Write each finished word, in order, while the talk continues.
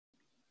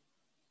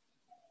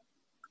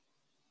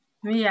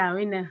mi ya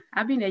wina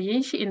abi na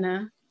yin shi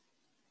na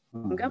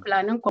ngap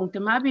la nan kong te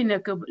ma bi na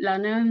ke la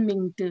nan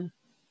ming te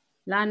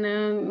la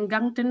nan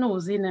gang te no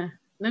zina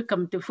na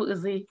kam te fu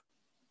zi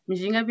mi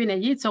jinga bi na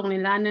yi chong ni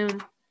la nan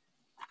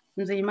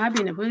nzi ma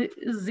bi na bu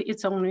zi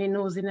chong ni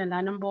no zina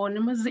la nan bo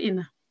na ma zi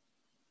na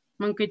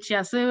man ke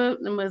chia se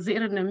ma zi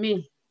na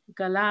mi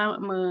kala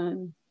ma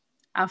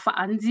afa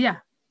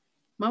andia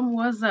mam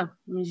waza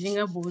mi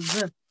jinga bo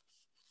za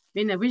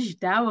bi na bi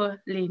jitawa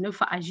le no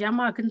fa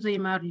ajama kan zai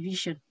ma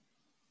revision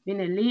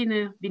bina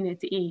lena bina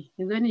te e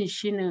ngani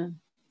shina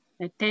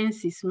na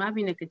tenses ma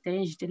bina ke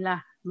tense de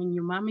la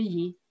mnyuma me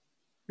yi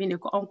bina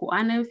ko onko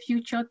ana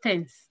future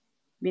tense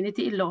bina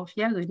te lo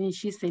fia ngani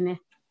shi sene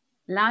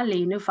la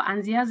le no fa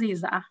anzia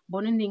ziza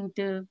bonin ning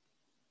te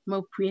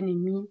ma kweni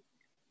mi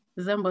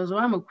zamba zo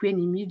ma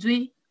kweni mi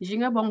dui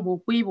jinga bong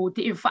bo kwi bo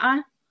te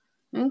fa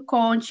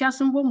nkon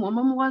chasun bo mo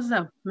mo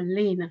whatsapp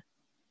lena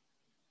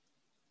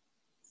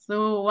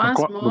so once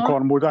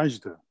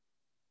more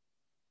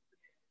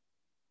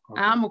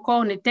I'm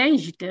calling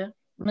attention.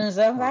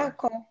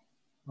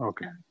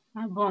 Okay.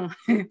 Bon.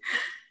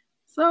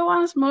 So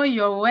once more,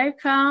 you're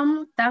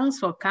welcome. Thanks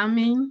for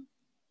coming.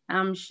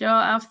 I'm sure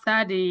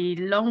after the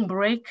long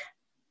break,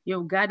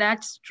 you've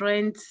gathered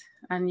strength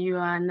and you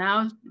are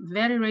now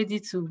very ready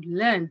to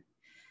learn.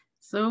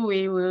 So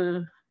we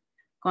will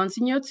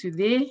continue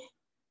today.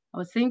 I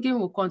was thinking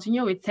we'll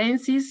continue with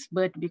tenses,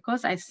 but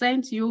because I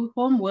sent you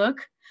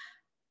homework,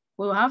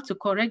 we'll have to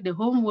correct the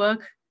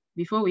homework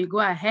before we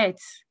go ahead.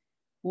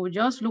 We'll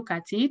just look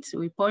at it.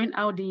 We point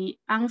out the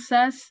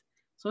answers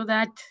so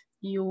that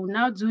you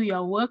now do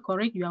your work,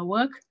 correct your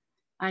work,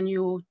 and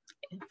you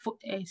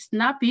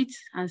snap it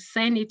and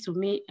send it to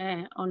me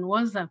on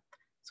WhatsApp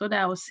so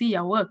that I will see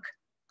your work.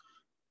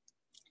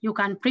 You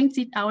can print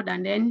it out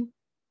and then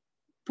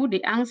put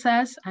the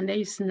answers and then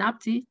you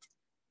snapped it,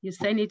 you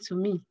send it to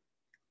me.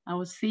 I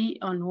will see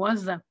on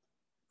WhatsApp.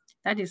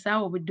 That is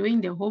how we'll be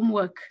doing the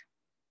homework.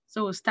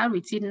 So we'll start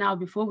with it now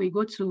before we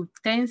go to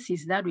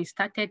tenses that we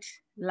started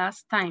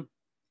last time.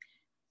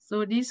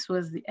 So this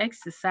was the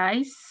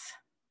exercise.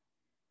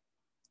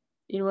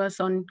 It was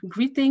on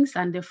greetings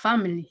and the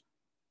family.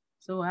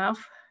 So I have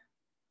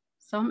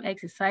some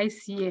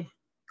exercise here,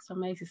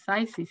 some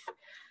exercises.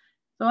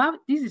 So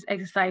this is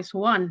exercise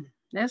 1.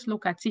 Let's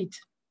look at it.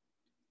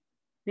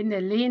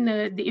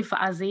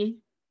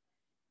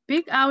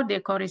 Pick out the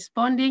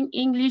corresponding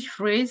English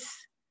phrase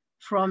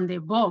from the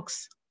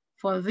box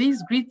for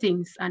these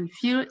greetings and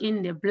fill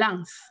in the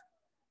blanks.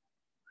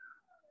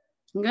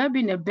 Nga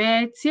bine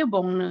be tie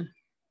bong ne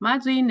ma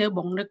zui ne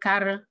bong ne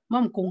kar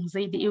mom kong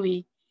zai di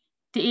we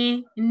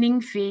ti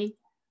ning fe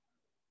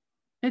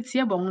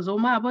tie bong zo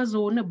ma ba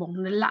zo ne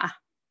bong ne la.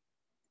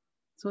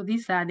 So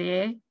these are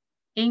the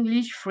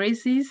English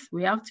phrases.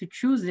 We have to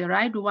choose the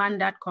right one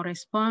that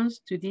corresponds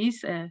to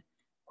these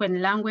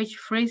Nkwen language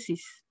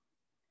phrases.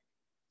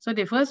 So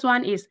the first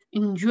one is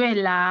enjoy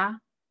la.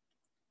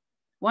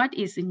 What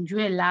is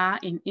enjoy la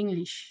in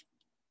English?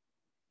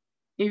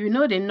 If you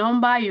know the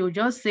number, you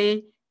just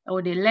say,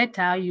 or the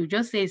letter, you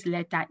just say it's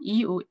letter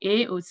E or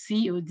A or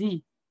C or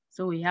D.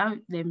 So we have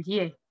them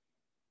here.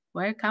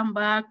 Welcome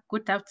back,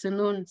 good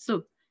afternoon.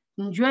 So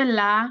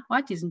Njwela,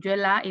 what is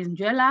Njwela? Is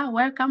Njwela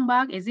welcome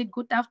back? Is it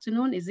good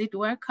afternoon? Is it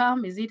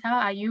welcome? Is it how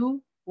are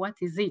you?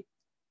 What is it?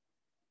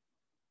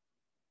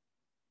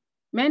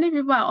 Many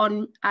people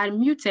are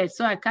muted,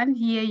 so I can't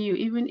hear you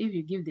even if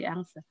you give the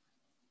answer.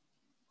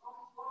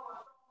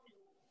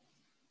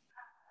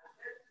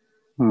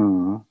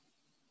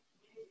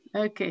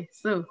 Okay,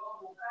 so.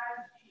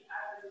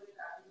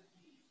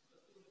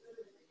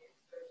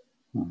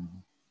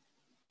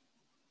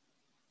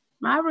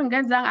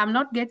 I'm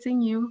not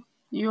getting you.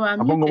 You are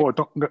muted.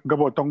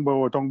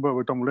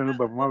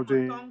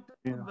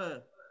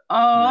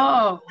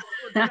 Oh.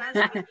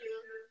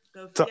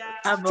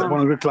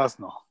 class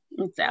now.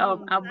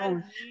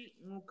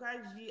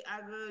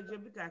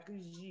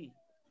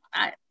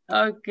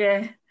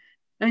 Okay.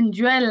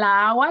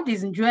 Njwela, what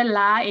is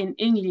Njwela in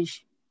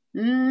English?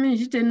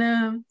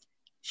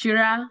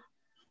 Shira.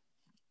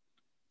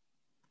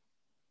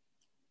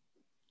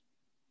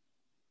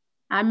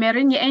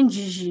 Amerini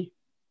NGG.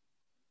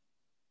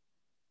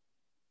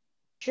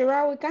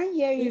 Shira, we can't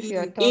hear you if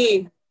you're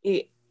talking.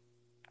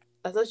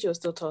 I thought you were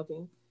still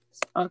talking.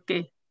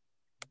 Okay.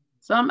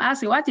 So I'm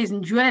asking, what is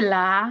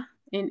Njwela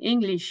in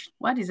English?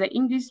 What is the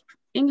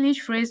English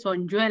phrase for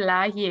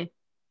Njwela here?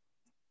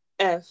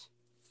 F.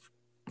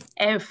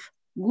 F.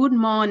 Good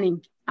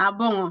morning.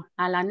 Abong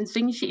alani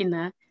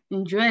swingshina.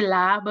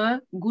 Njwela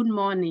ba good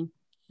morning.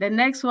 The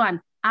next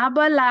one.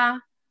 Abala.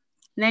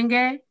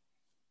 Nenge.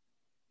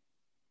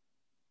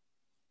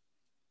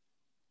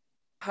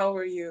 How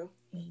are you?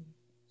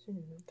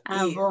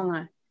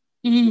 Abong.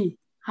 E.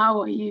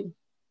 How are you?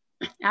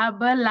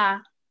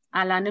 Abala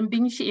alani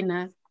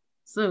bingshina.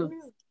 So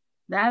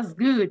that's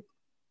good.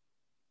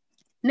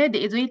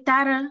 Nede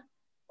izuitara.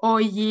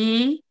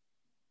 Oye.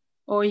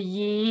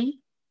 Oye.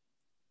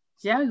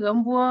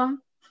 Jagambo.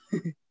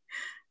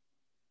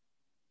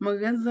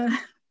 Magaza.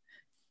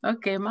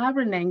 Okay,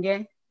 Mabra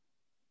Nenge.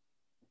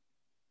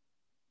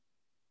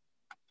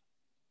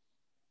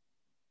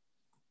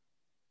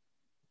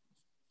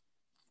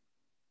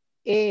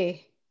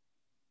 A.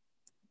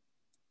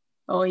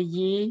 Oh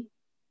ye.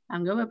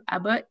 I'm going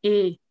about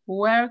A.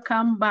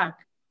 Welcome back.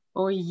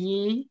 Oh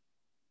ye.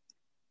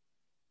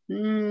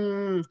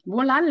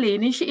 Bulan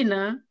leni shi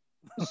ina.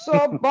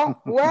 So bon,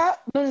 well,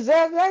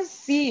 menzaga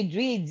si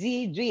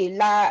dri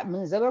la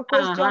menzaga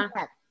question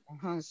mark.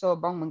 So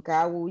bon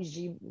menka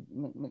wuji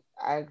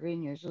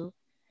agree so.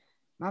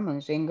 Ma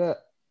menzenga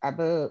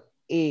about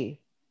A.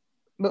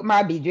 But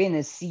ma be doing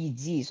a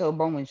CD. So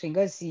bon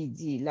menzenga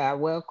CD la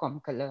welcome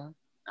color.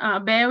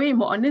 Bewi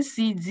mo on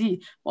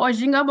CD. O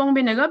jinga bong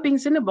binega bing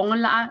sine bong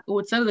la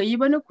utsa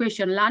even a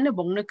question la ne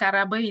bong ne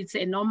karaba it's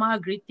a normal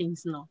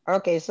greetings no.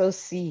 Okay, so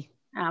C.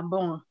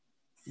 Bon.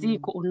 C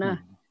ko na.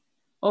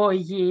 Oh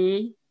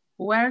ye.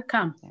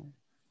 Welcome.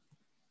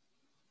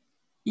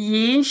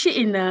 Ye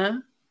shi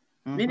ina.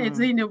 Minute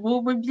in the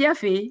book with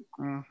Biafi.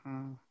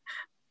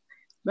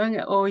 Bang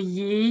oh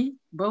ye,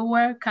 but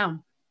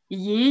welcome.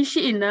 Ye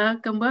shi ina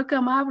kan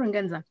welcome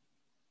abranganza.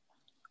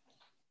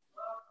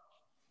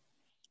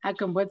 I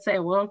can but say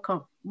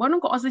welcome. Bono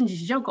ko osin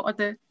jisho ko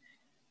ote.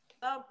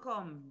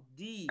 Welcome,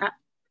 D.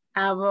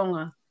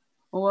 Bonga.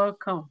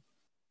 Welcome.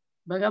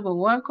 Baga bo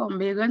welcome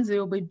be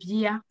ganzo be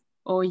bia.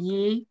 Oh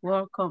ye,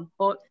 welcome.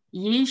 Oh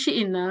ye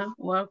shi ina,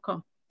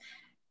 welcome.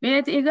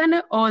 Minute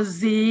igana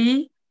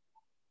ozi.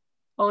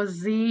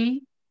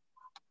 Ozi.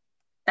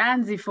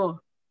 Tanzi for.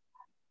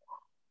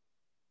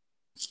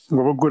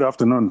 Well, good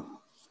afternoon.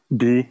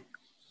 B.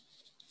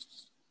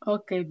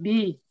 Okay,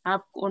 B.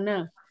 Up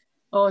on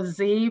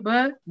Ozi,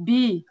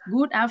 B.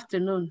 Good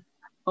afternoon.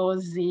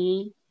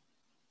 Ozi.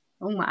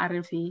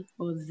 Arifi.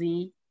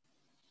 Ozi.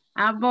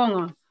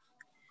 Abong.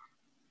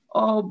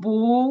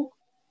 Obu.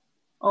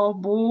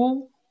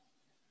 Obu.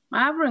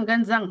 Mabring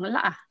ganzang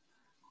la.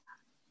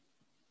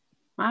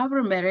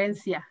 Mabring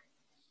merencia.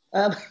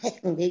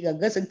 Biga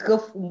gasa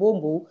kuf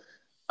mumbu.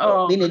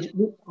 Bine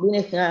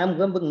am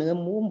gambang na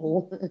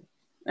mumbu.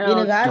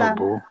 Bine gala.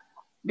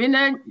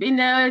 Bine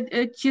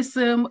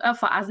chisum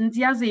afa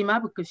azintia zima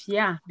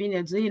bukufia.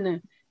 Bine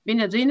zwine.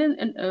 Bine zwine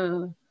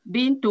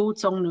bin tu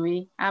song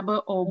nui.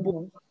 Aber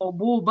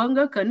obu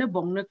banga kene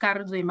bong ne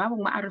kar zima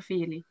bong ma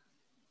arfili.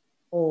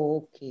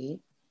 Okay.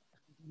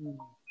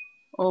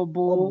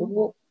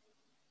 Obu.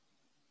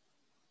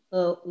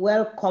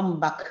 Welcome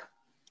back.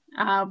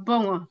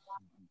 Bongo.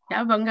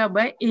 Ya banga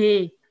ba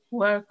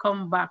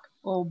welcome back.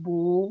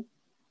 Obu.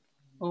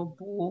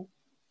 Obu.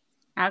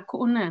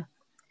 Akuna.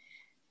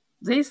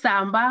 Zai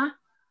samba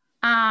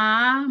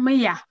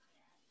miya.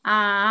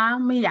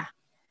 Miya.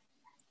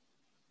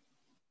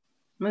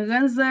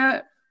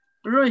 Maganza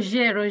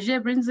Roger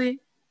Brinzi.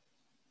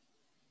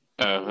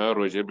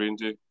 Roger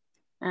Brinzi.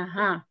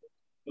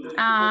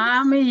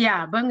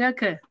 Miya banga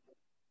ke.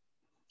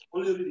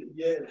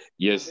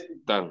 Yes,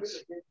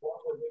 thanks.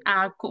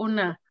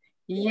 Akuna.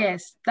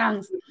 Yes,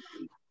 thanks.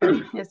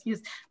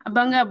 Excuse.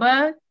 Banga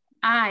ba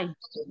I.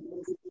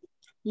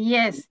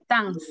 Yes,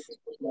 thanks.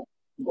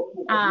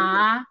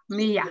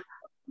 Miya.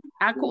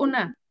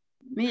 Akuna.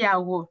 Miya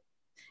wo.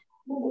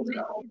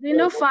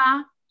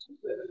 Zinofa.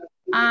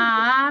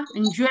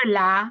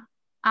 Njwela.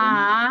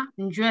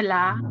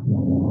 Njwela.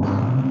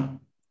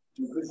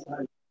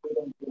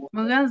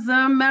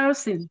 Maganza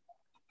Mersin.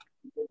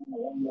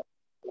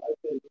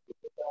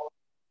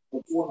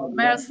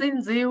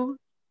 Mersin Ziu.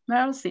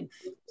 Mersin.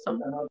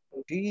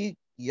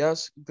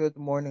 Yes, good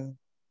morning.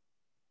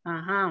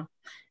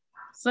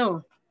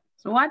 So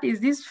what is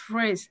this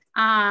phrase?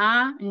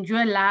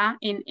 Njwela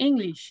in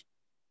English?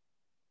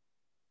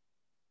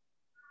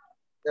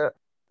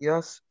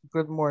 Yes,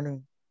 good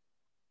morning.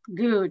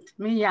 Good,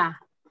 Mia.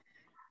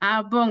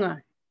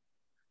 Bonga.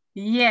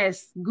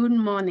 Yes, good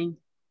morning.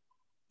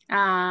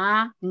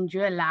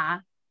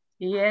 Njwela.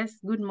 Yes,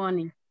 good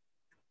morning.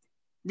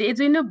 The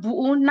Edwina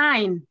Bu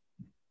 9.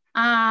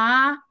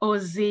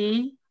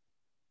 Ozi.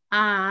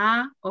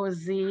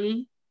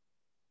 Ozi.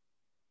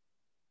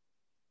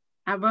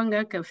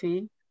 Abonga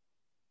Cafe.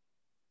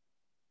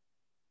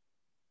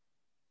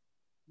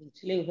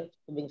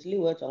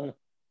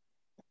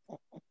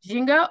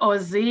 Jinga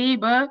Ozi,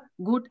 but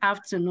good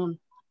afternoon.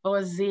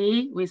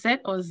 Ozi, we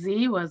said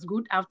Ozi was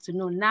good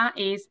afternoon. Now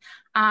is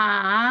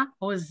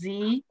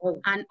Ozi,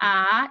 and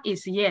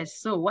is yes.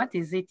 So what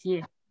is it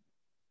here?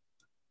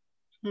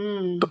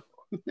 Oh,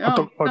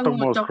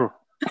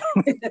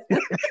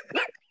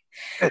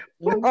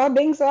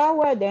 being so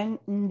well then.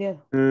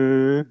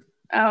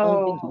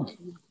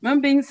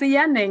 Being so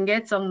young and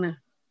get on.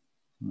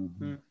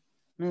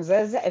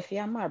 Zaza if you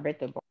are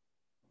better.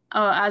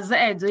 As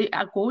I do,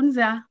 a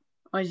conza,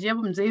 or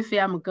jebum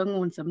zephyr,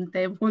 Mukangun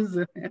sometimes.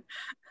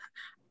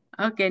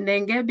 Okay,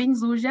 then get being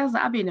Zujas,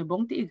 I've been a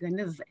bounty.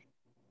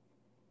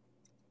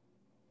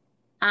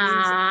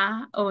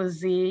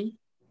 Ozi.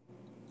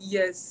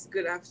 Yes,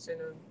 good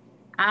afternoon.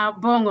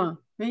 Bongo,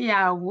 we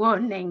are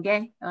one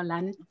nenge, or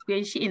land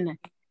question.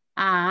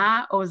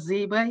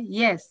 Ozi,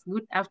 yes,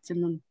 good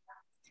afternoon.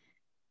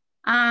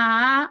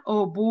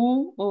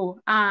 Obu,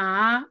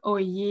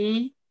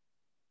 oye.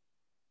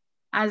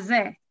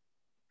 Aze.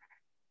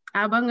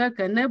 Abanga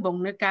kene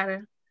bong ne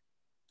kare.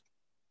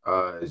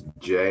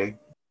 J.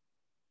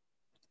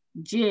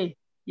 J,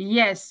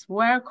 yes,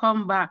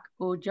 welcome back.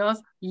 Or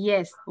just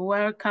yes,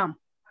 welcome.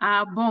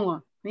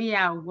 Bongo.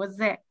 Yeah, what's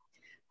that?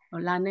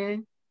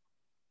 Olane,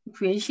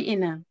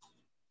 Fiashina.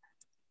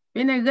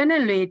 Been a gonna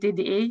late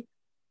the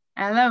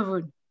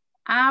 11.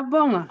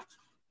 Bongo.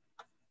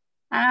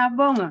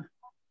 Bongo.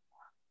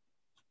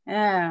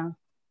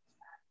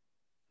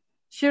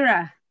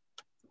 Shira.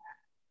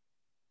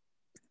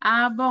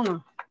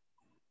 Bongo.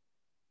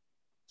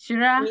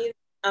 Shira. Me,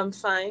 I'm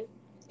fine.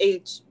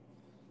 H.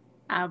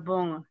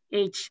 Bongo.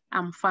 H,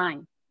 I'm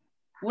fine.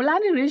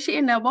 Wulani rishi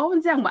ina ba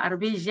unzang ba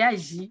arbe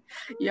jaji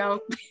ya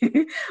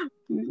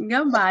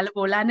ngamba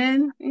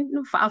wulani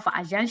fa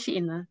jaji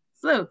ina.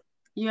 So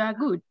you are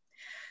good.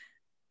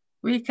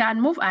 We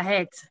can move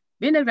ahead.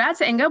 So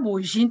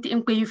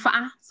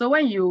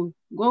when you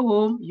go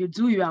home, you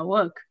do your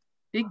work.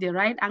 Pick the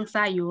right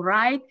answer, you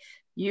write,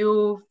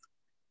 you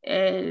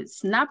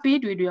snap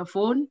it with your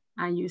phone,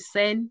 and you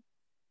send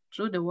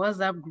through the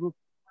WhatsApp group,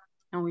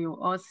 and we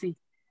will all see.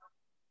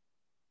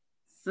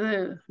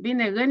 So,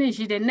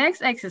 the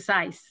next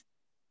exercise.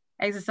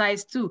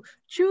 Exercise 2.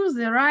 Choose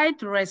the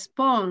right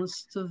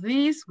response to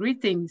these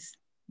greetings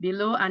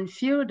below and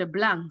fill the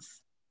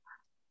blanks.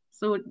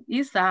 So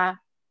these are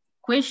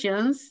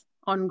questions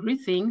on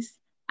greetings,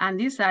 and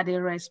these are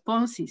the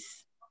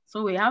responses.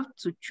 So we have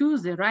to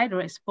choose the right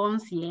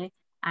response here,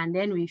 and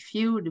then we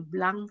fill the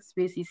blank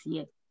spaces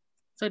here.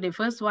 So the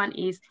first one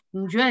is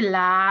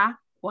Njwela.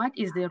 What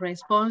is the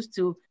response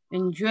to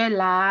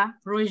Njwela,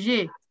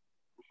 Roger?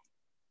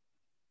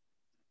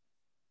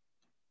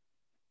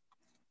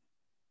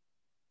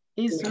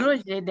 Is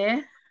Roger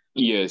there?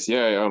 Yes,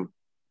 yeah, I am.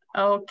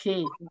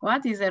 Okay.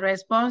 What is the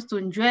response to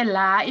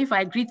Njwela? If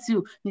I greet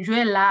you,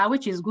 Njwela,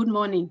 which is good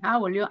morning,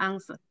 how will you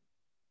answer?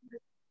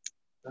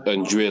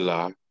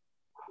 Njwela.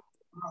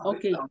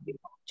 Okay.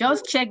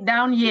 Just check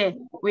down here.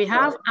 We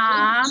have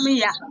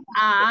Mia,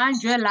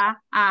 Njwela,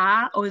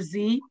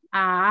 Ozi,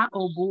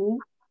 Obu,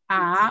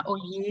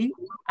 Oyi,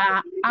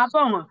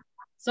 Abong.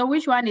 So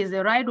which one is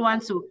the right one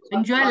to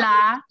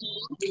Njwela?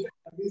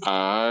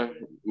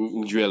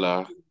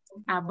 Njwela.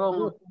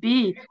 Abong.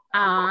 B,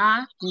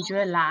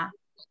 Njwela.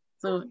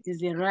 So is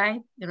the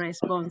right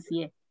response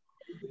here.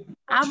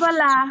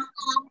 Abala.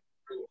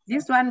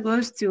 This one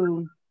goes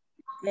to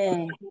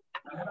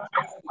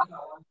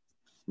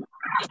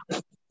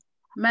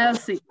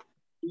Mercy.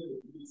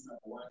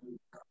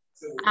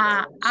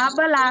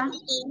 Abala.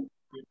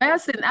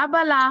 Mercy,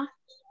 Abala.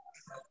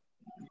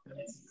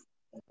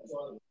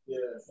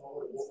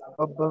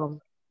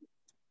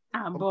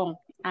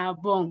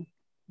 Abong.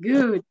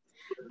 Good.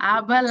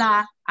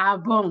 Abala,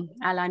 abong.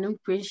 Alanung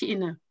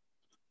kweshina.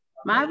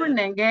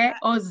 Mabunenge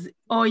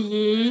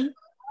oyi.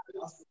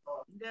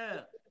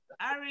 The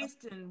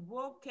Ariston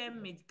wo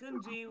Kemit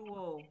Kunji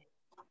wo.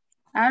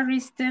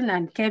 Ariston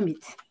and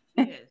Kemit.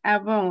 Yes.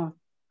 Abong.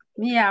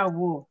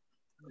 Miawo.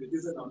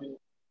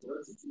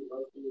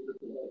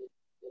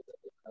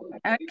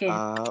 Okay.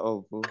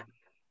 Obu.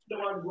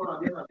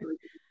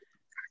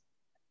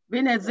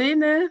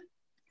 Binazina.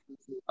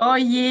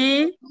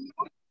 Oyi.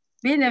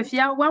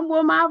 Binafia one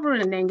more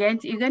marvel and again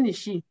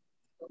iganishi.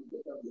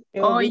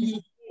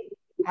 Oyi.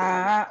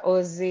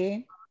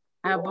 Ozi.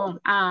 Abong.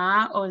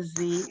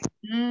 Ozi.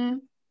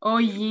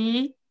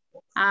 Oyi.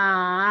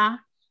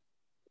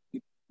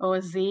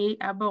 Ozi.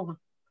 Abong.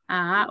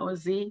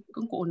 Ozi.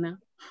 Kunkuna.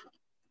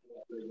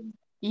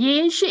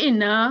 Yin shi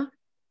ina.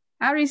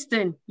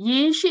 Ariston.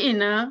 Yin shi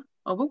ina.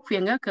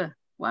 Obukwengaka.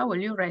 What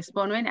will you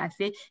respond when I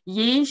say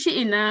yin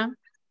shi ina?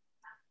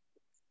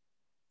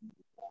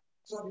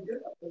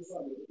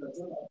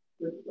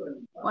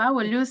 What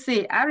will you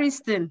say?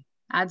 Ariston,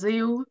 as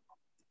you?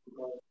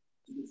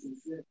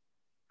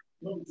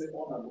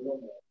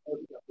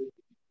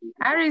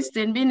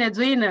 Ariston been a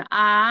doing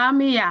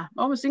Mia.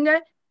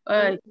 Obusinga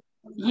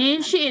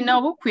yin shi ina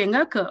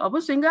obukwengaka.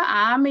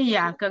 Obusinga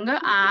Mia. Kanga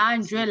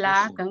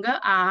Njwela. Kanga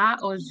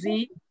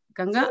Ozi.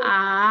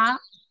 Kanga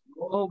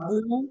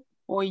Obu.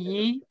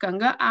 Oyi.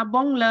 Kanga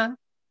Abongla.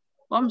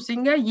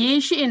 Obusinga yin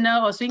shi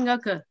ina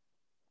osingaka.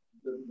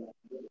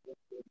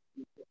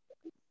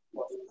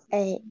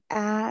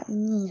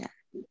 Mia.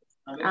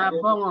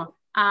 Bongo.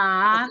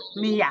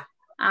 Mia.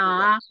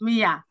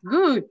 Mia.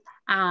 Good.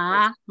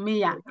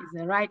 Mia is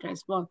the right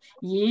response.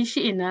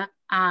 Yishina.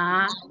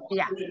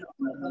 Mia.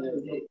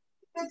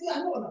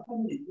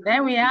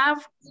 Then we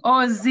have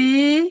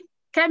Ozi.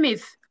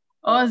 Kemith.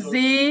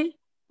 Ozi.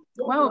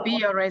 What will be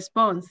your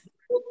response?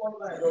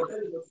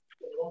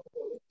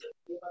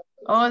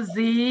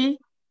 Ozi.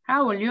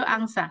 How will you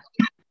answer?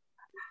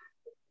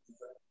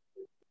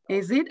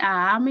 Is it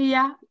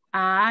Mia?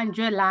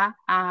 Angela,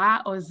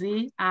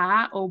 Ozi,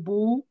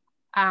 Obu,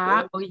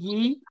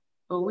 Oyi,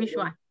 or which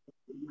one?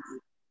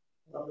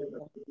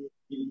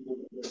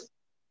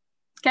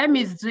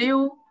 Chemist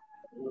drill.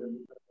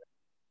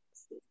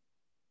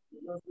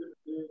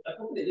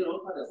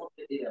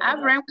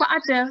 Abraham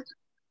Quarter.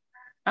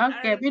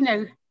 Okay,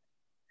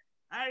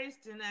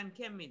 Ariston and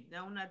Kemit,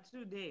 now not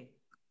 2 days.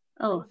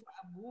 Oh,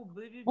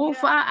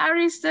 for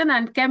Ariston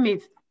and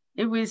Kemith,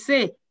 if we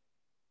say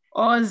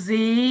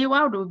Ozi,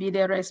 what would be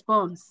the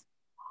response?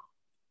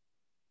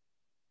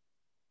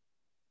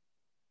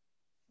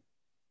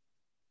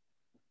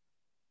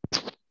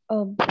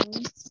 Obu.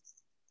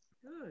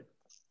 Good.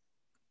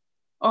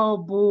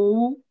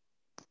 Obu.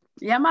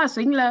 Yama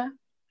swingler.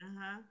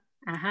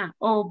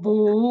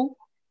 Obu.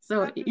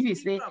 So if you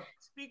say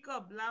speak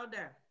up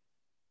louder.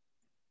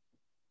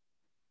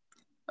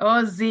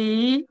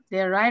 Ozi,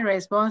 the right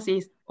response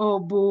is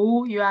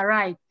Obu. You are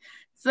right.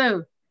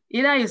 So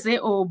either you say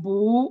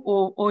Obu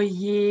or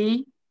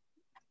Oye.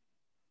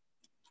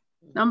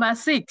 Number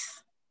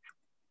 6.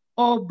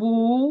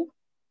 Obu.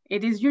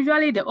 It is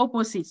usually the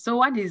opposite. So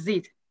what is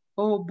it?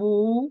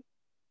 Obu.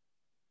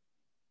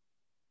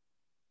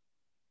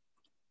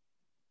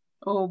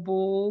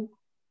 Obu.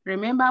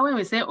 Remember when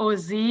we say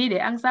Ozi, the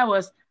answer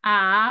was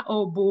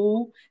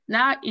Obu.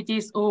 Now it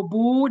is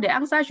Obu. The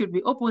answer should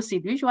be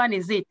opposite. Which one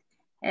is it?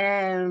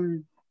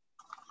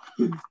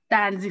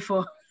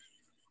 Tanzifo.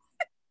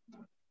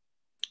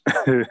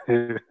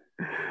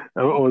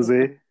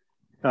 Oze.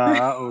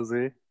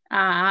 Oze.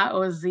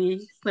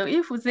 Ozi. So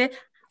if we say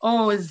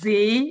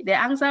Ozi, the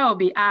answer will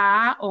be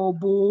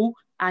Obu.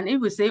 And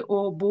if we say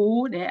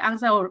Obu, the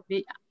answer will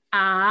be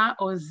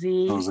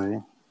Ozi.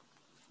 Oze.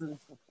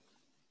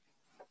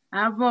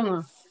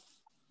 Abong.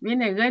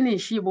 Mine gani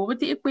shi bo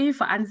ti ikwi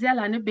fa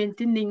anziala ne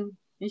bentining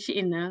shi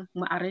ina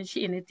ma aran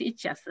shi ina ti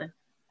ichasa.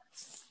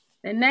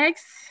 The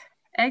next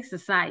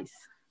exercise.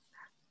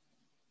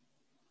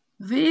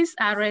 These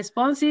are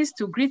responses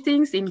to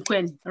greetings in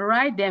Nkwen.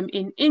 Write them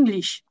in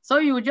English. So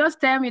you just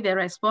tell me the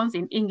response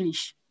in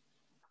English.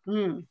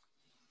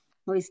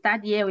 We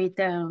start here with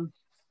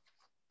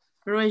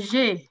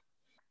Roger.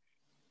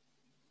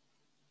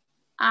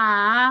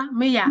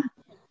 Mia.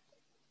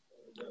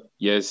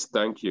 Yes,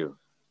 thank you.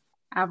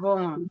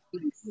 Bon.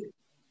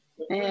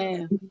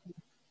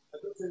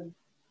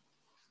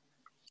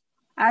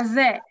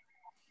 Aze.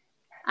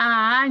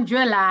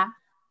 Angela.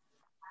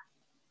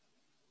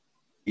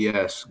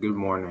 Yes, good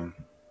morning.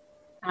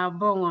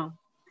 Bon.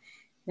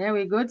 Then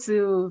we go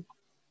to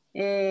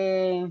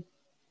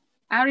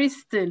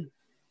Ariston.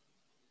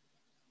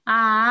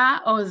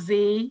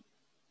 Ozi.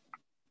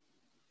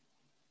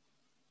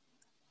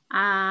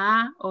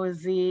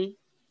 Ozi.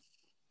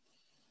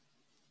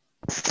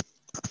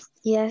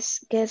 Yes,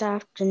 good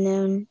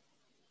afternoon.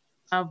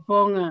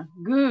 Bonga,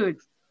 good.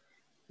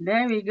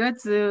 Then we go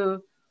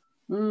to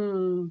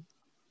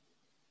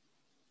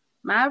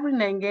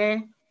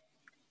Mabrinenge.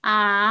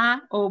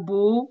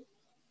 Obu.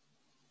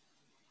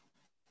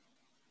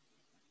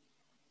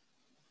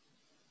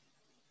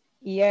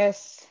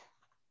 Yes,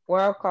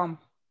 welcome.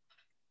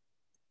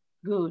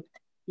 Good.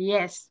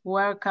 Yes,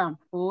 welcome.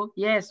 Oh,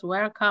 yes,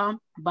 welcome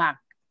back.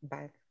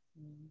 Back.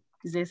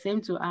 It's the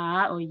same to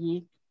or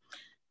ye.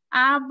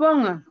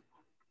 Bonga.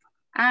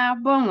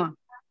 Bonga.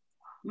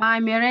 My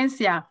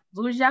merencia.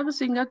 Zujabu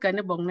singer can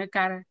a bong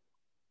nekara.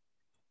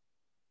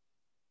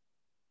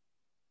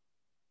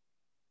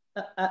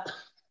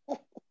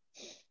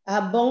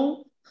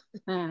 Abong.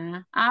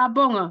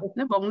 Bonga.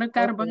 Ne bong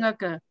nekara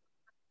bangaka.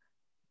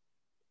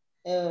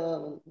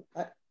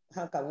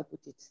 How can we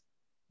put it?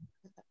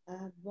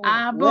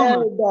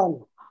 Well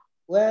done.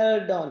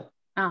 Well done.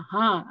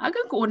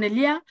 Agan ko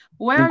onelia.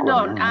 Well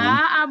done.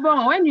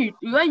 Bonga.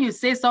 When you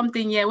say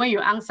something here, when you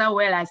answer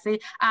well, I say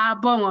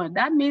bonga.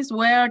 That means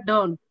well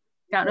done.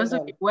 Can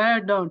also be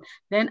well done.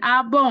 Then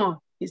bonga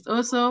is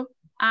also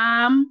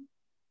I'm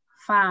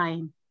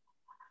fine.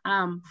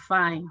 I'm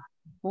fine.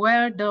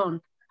 Well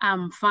done.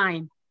 I'm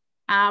fine.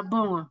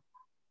 Bonga.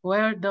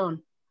 Well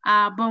done.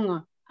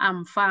 Bonga.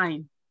 I'm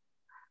fine.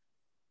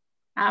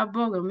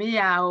 Bonga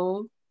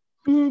meow.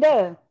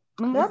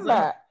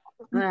 Mengapa?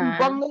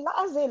 Bang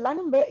laze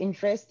lanin be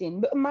interesting.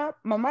 But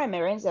my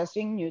parents are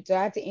swing you to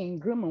at in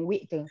groom and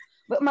wait.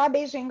 But my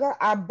base singer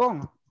are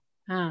bong.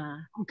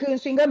 Kun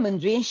singer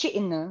mundrin shit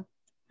in.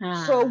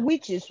 So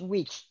which is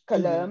which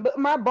color? But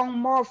my bong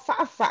more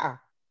fa.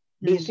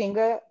 Be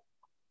singer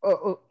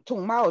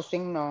tung mao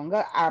swing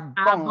nonga are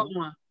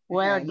bong.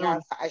 Well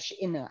done.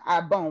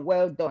 Bong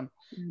well done.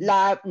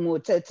 La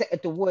motor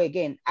to work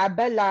again.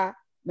 Abella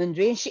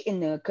mundrin shit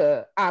in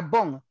ke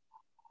bong.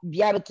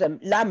 Biabatum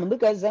lam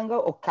because zanga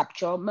or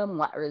capture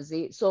memoir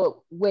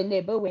so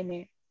whenever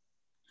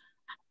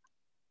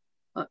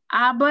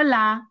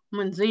Abala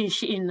munzin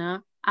shi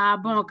ina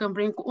bon kan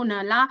bring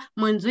una la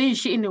munzin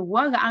shi ina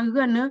waga an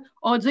gana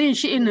ozin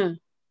shi ina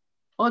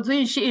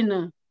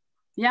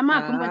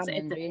yama kan ba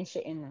sai munzin shi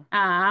ina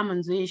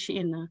munzin shi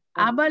ina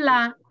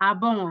abala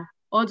abon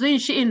ozin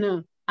shi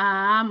ina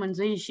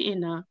munzin shi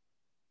ina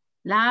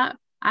la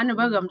an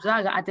ba gam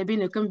zaga atabi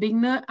ne kan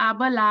bing na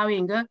abala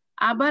winga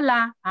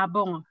abala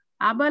abon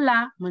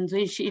abala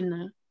munzin shi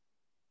ina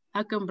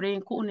akan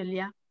bring ku una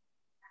liya.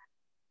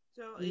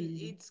 So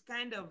it's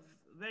kind of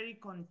very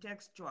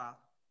contextual.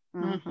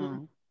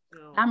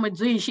 I'm a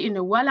doing she in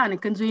a wall and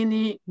can do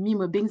any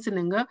mima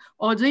bingsinger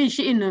or doing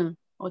she in a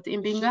or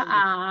in binga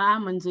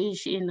I'm doing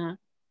she in a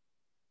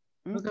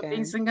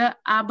singer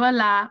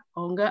abala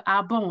onga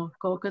abon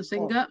coca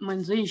singer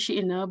mandoing she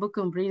in a book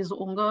and brains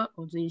onga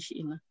or doing she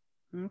in a.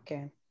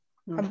 Okay.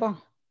 Bon,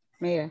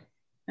 Mayor.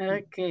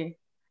 Okay.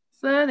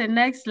 So the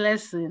next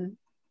lesson.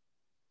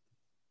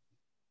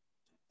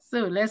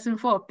 So lesson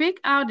 4, pick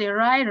out the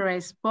right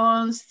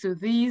response to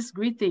these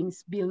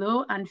greetings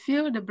below and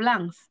fill the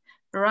blanks.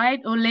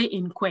 Write only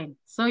in Nkwen.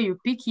 So you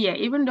pick here,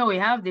 even though we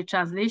have the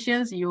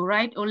translations, you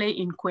write only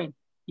in Nkwen.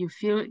 You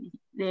fill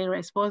the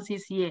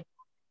responses here.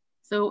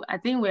 So I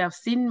think we have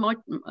seen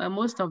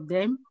most of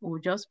them. We'll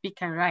just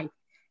pick and write.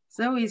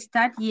 So we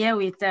start here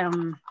with,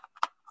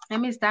 let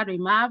me start with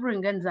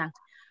Mabringanzang.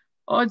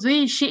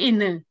 Ozui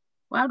Shi'ine.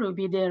 What would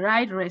be the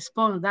right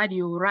response that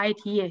you write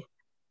here?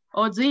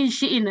 Ozui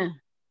Shi'ine.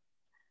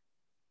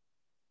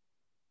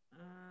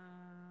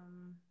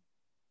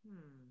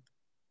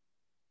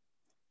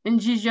 I'm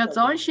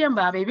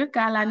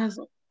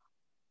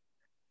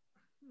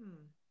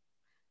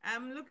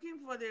looking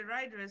for the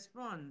right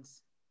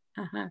response.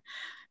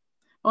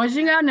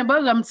 Ojinga ne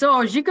bagam so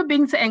ojika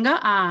bing senga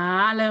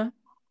le.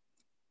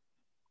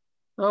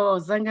 Oh,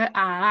 zanga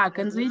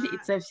can read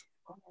it says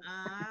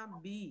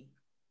B.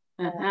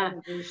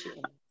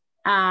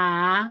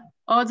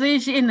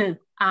 Ozi in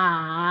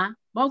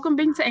Bokum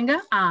bing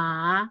senga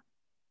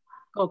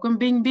Kokum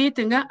bing beat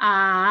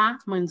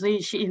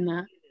Munzi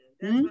in.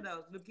 That's what I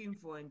was looking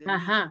for in the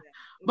list.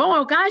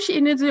 Bon, gosh,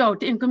 in it, you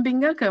think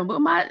Kumbinga, but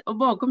my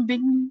Bokum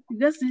bing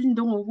this in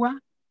the war.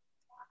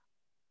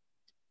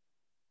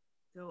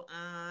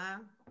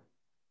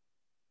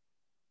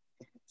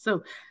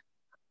 So,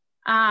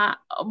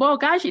 bo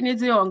gosh, in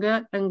it,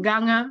 younger and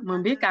ganga,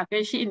 Mambika,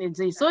 in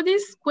it. So,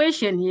 this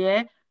question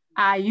here,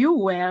 are you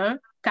well,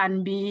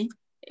 can be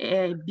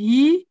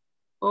B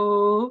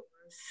O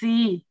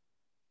C.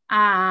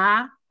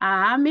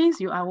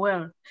 Means you are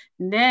well.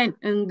 Then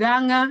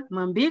nganga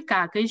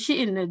mambika kishi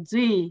in the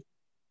Z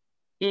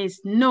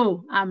is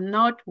no, I'm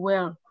not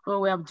well.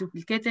 So we have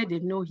duplicated the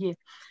no here.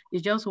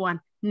 It's just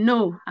one.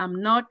 No,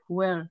 I'm not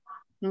well.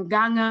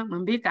 Nganga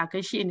mambika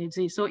kishi in the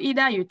Z. So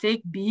either you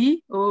take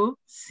B or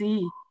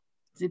C,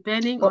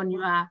 depending on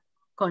your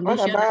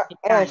condition. What about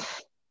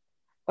F?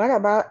 What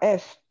about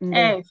F?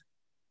 F.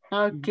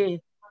 Okay.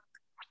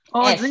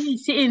 Oh, Z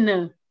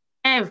in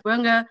F.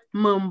 Banga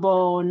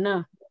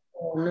mambona.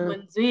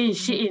 Mình duy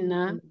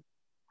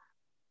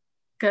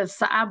cái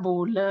xã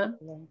bù lơ.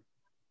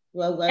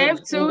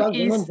 F2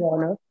 is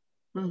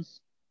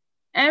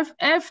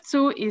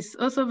F2 is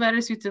also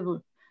very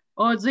suitable.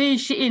 Or duy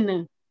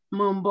shịn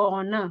mầm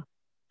bò nè.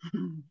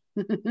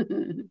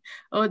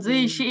 Or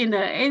duy shịn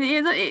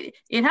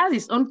it has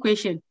its own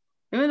question.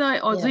 Even though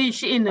or duy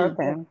shịn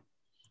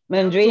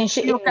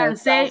you can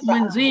say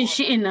mình duy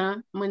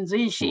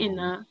shịn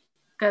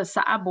cái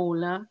xã bù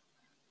lơ.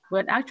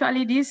 But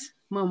actually this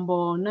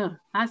Mambona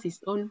has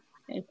its own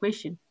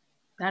equation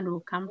that will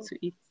come to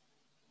it.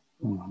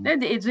 Then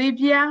the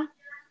Ethiopia,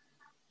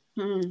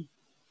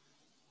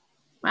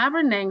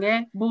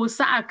 Mabernenge,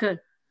 Busaka.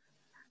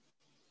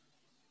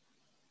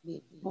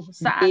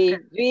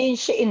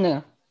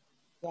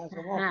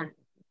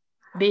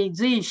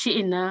 Beijing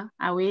Shina,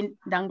 I win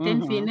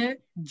Duncan Finner,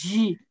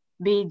 G.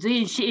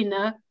 Beijing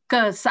Shina,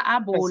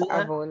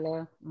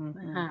 Kasabola.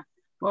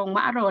 Wong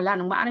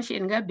Marolan,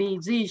 Marshinga,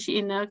 Beijing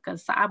Shina,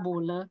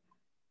 Kasabola.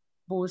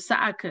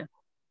 Busaka.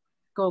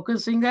 Go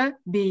singer,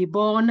 be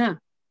born.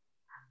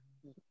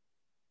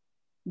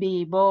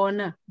 Be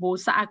born,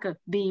 Busaka,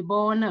 be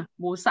born,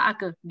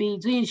 Busaka, be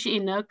doing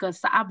Shina,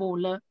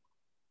 Kasabola.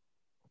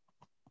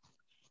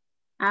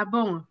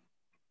 Bon.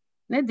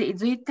 Let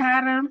the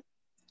Tara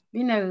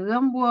be a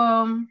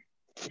rumworm.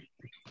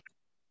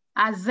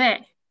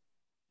 Aze.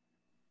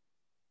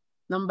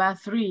 Number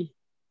 3.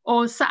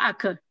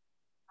 Osaka.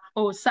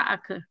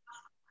 Osaka.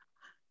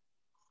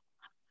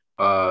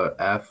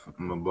 F.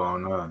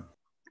 Mabona.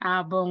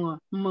 Bon,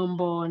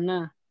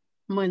 Mumbona.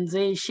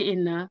 Munze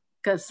Shina,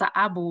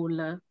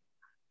 Kasabola.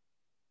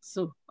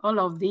 So all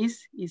of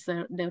this is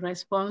the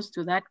response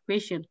to that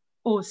question.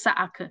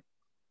 Osaka.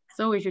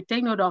 So we should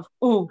take note of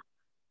O,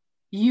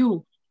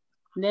 you,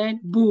 then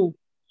bu,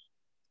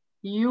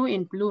 you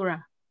in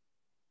plural.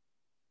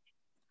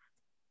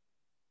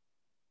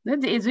 Then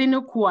the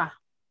Izino Kwa.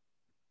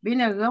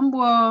 Been a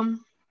rumbo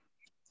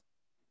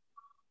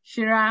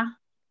Shira.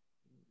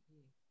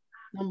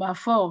 Number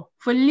 4.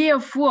 Folie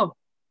four.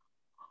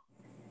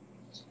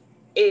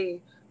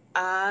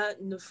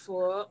 No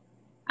four.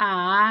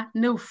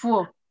 No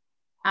four.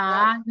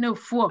 No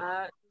four.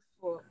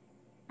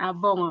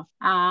 Bon.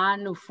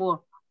 No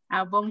four.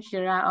 Bon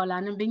Shira or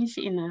Lanin Bing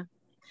Shina.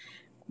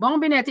 Bon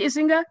Binet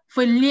Isinger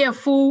Folie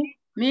fou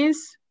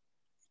means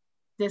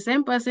the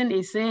same person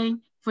is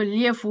saying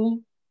Folie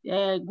fou.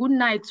 Good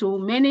night to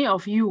many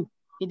of you.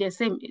 It's the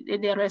same.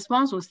 The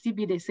response will still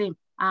be the same.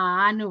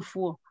 No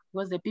four.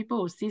 Because the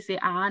people will still say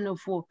no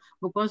four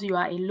because you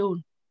are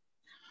alone.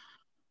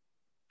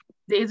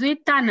 The is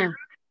with Tana.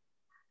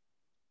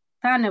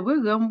 Tana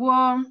we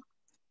go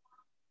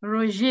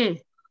Roger.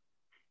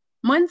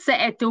 Mun se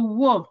et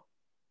wo.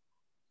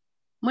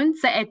 Mun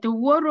se et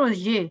wo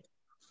Roger.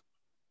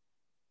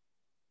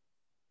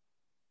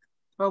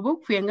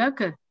 Robu kwenga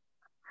ke.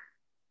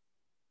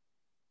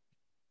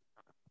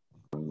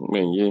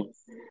 Menye.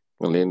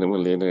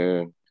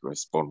 Malena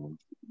respond.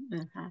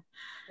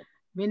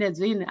 Bine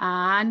zuin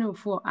no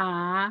for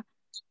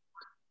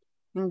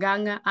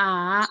nganga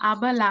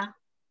abala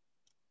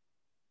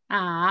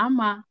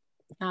ma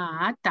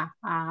ta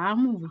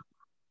muvi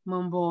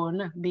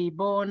mbona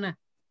bibona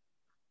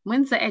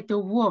mun sa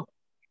eto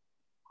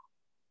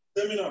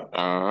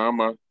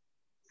Ma.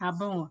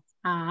 Abon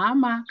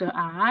ma ke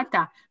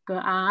ta ke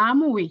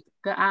muvi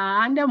ke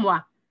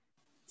ndemwa,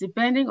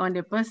 depending on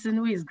the person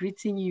who is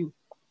greeting you.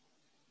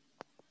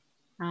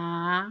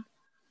 Mun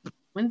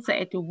sa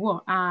eto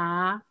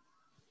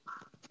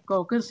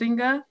ko ke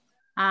singer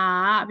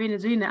bine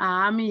zuin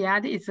mi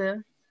yad is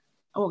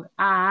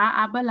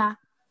abala.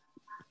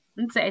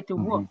 Mun sa eto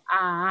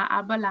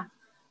abala.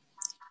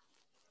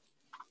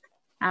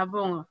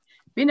 Abon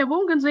bine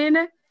bungun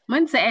zuin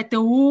mun sa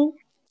eto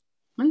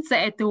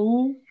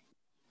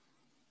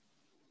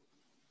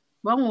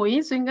bong wi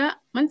singa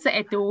mun sa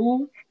eto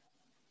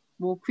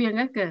bo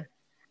kwienga ke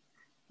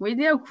we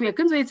dia kwie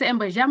kun zui se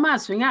emba jama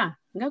swinga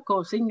nga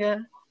ko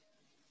singa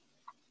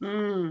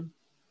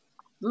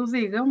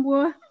zuzi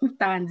gambo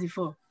tanzi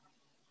fo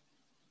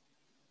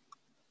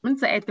mun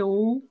sa eto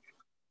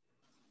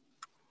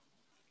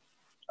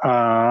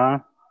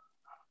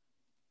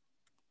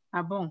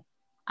abon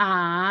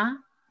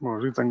Bo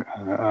ritang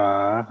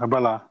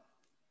abala.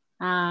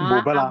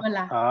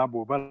 abala.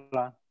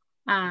 Bobala.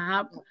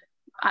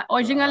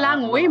 Ojinga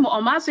langui mo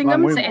oma swinga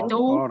mun sa eto.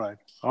 All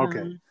right.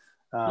 Okay.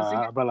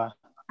 Abala.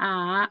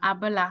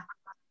 Abala.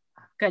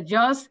 Can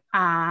just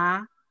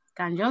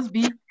can just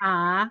be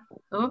abala.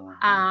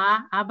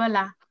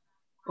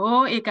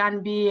 Oh, it can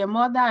be a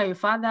mother, a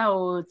father,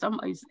 or some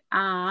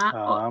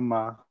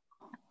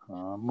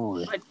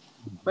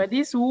but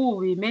this will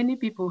be many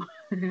people.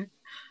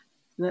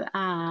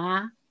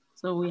 The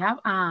so we have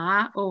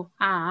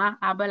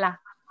abala.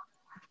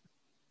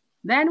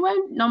 Then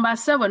when number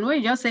 7,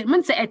 we just say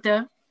mun sa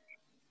eto.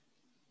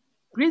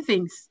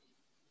 Greetings.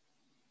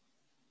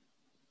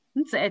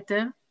 Mun sa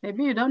eto.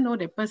 Maybe you don't know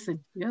the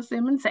person. Just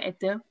say mun sa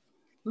eto.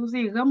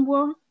 Zuzi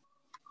gambo.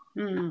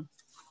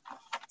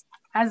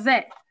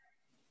 Azet.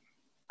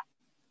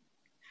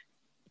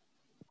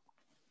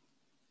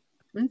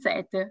 Mun sa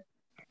eto.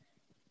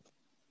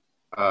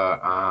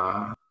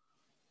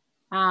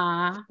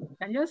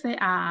 Can you say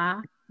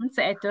mun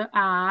sa eto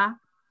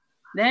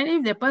Then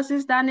if the person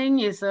standing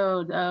is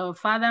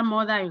father,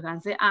 mother, you can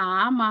say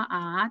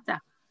ma ta.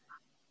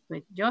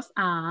 But just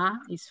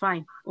is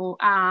fine. Oh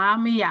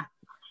Mia.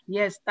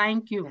 Yes,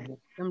 thank you.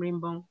 So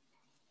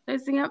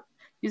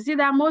you see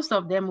that most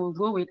of them will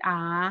go with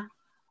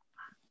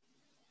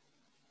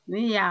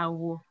Mia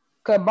wo.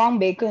 Ke bong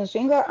bacon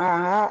swinga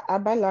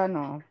abala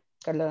no.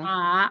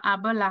 Kala.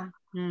 Abala.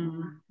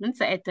 Mun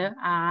sa eto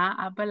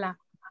abala.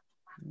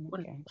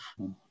 Okay.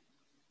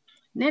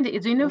 Then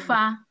it's in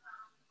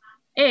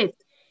 8.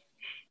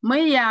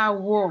 Maya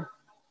wo.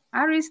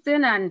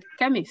 Ariston and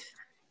Kenneth.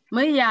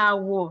 Maya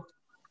wo.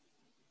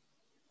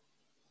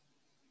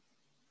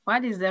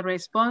 What is the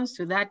response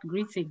to that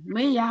greeting?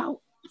 Maya.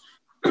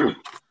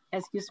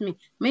 Excuse me.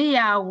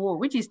 Maya wo,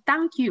 which is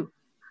thank you.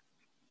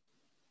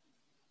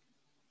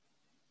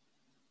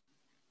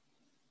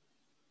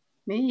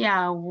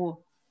 Maya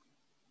wo.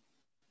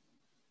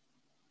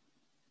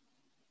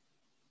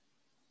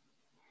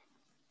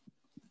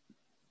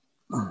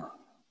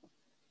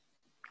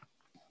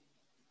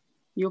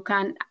 You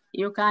can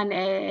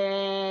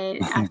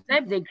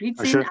accept the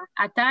greeting,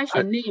 attach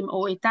a name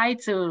or a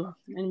title,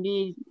 and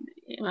be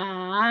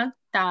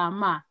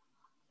Tama.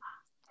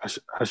 I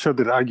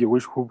should argue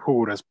who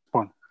will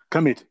respond.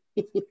 Commit.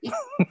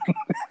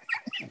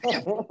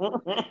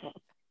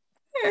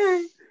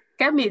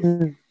 Commit.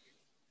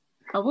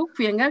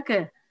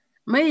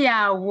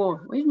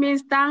 Which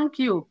means thank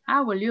you.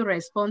 How will you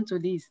respond to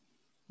this?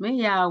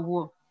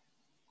 Mayawo.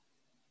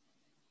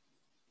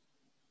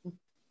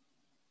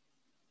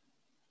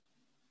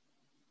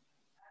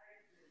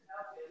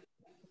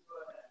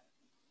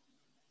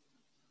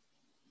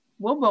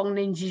 Bong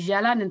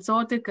ninjala and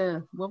sort of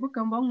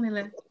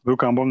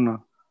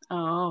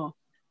Oh,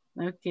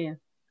 okay.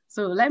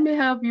 So let me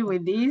help you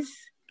with this.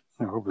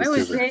 When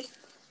we say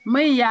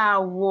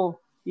Mayawo,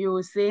 you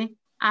will say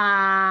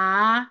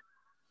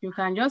you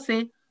can just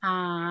say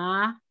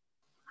ma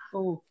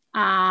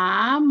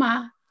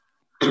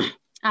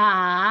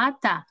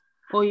ta,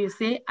 or you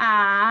say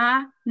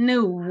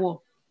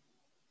no.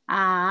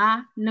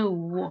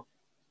 No.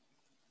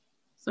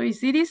 So you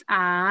see this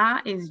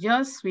is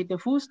just with the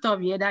full stop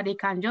here that it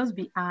can just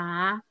be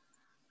Then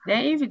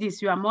if it is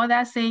your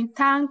mother saying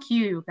thank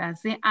you, you can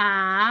say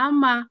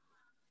ma.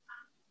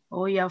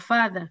 Or your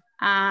father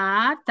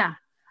ta.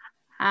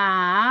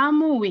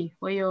 Mui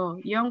for your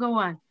younger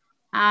one.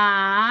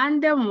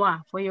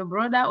 Andemwa for your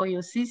brother or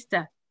your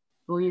sister.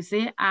 Or you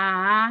say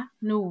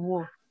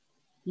no.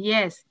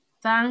 Yes,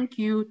 thank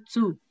you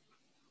too.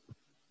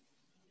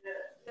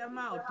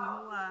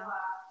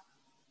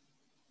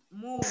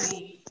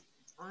 Movie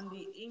on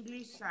the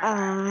English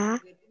side.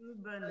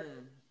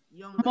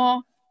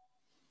 More.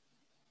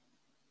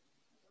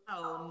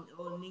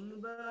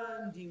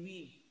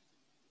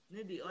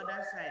 the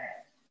other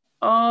side.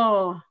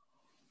 Oh,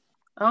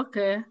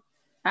 okay.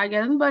 I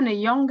guess but a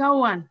younger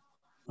one.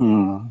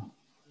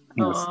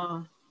 Yes.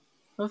 Oh,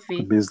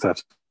 okay. Means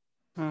that.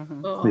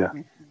 Oh,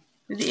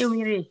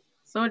 Yeah.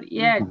 So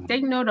yeah,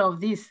 take note of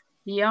this.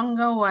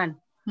 Younger one.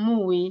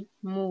 Mui,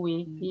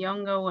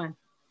 younger one.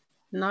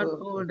 Not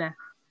older.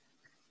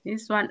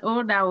 This one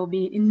older will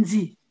be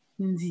Nzi.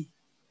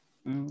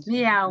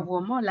 Yeah,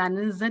 more than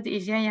Nzi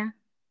is ya.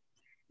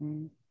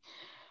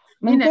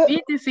 Mina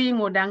bit thing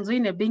or dang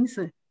in a bings.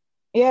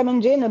 Yeah,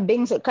 men jene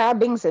bings ka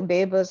bings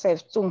baby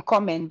sef tung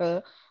comment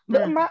ba.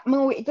 Ma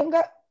men we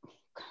tenga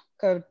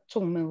ka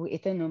tung men we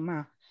tenu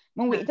ma.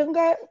 Men we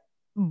tenga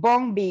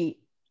bong be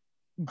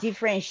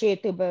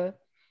differentiate ba.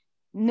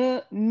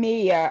 Ne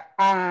meya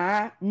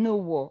a no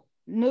wo.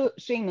 Ne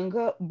swing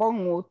nga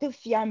bong wo te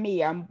fia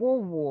meya mbo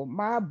wo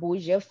ma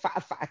boje fa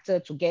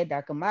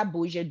together ka ma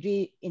boje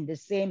do in the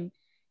same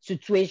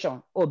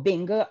situation or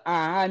benga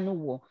a no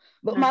wo.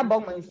 But ma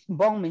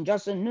bong men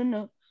just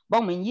no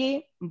bong men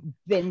yi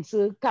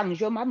venzu kang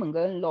jo ma men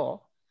ga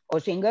lo o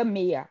swing ga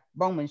meya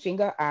bong men swing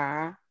ga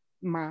a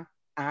ma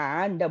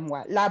a ndam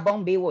wa la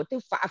bong be wo te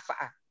fa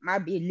ma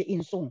be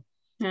in song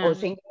o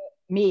swing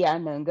meya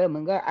nga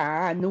men ga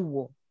a no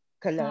wo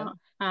kala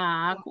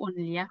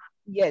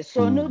yes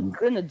so no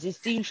gonna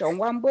distinction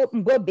one but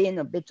being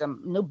a bit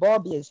no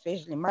bobby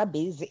especially my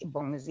base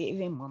bon is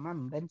even mama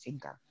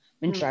bentinga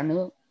when trying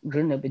to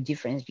gonna be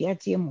difference be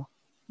at mo.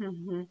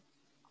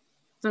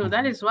 So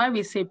that is why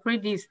we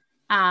separate this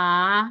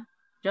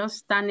just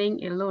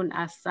standing alone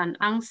as an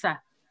answer.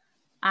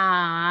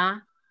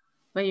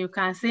 But you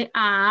can say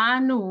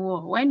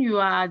no when you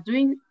are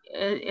doing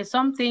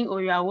something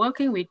or you are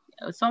working with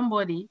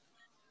somebody,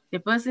 the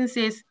person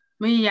says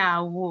me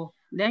wo.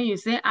 Then you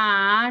say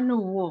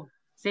no.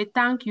 Say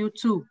thank you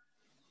too.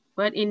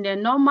 But in the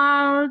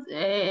normal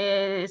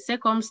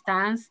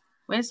circumstance,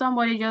 when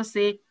somebody just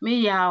say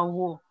me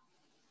wo,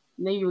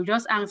 then you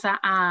just answer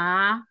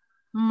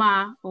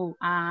ma or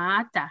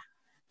ta.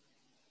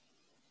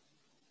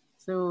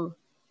 So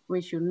we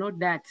should know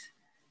that.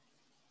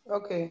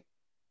 Okay.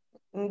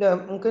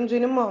 Mungkin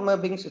sini mau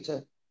mabing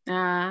saja.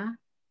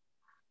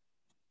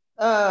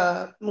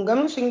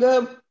 Mungkin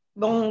singa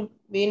bang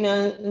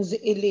bina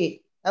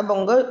zili,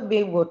 abang ga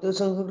be water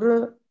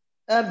sangre,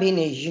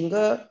 bina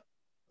jinga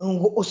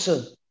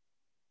nguusa.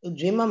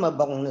 Ujima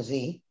mabang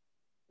nazi.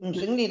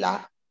 Sini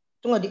lah.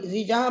 Tunggu di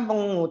zija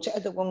bang ngucap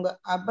itu bang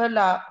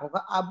abala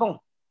oga abang.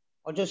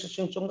 Ojo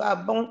sesungguh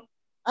abang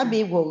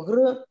abi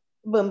gogre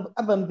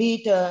abang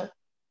bita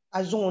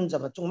azun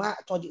zaba cuma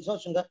tadi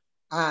sesungguh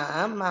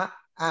ma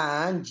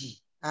anji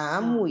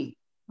mui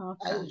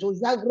zo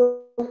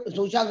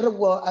jagro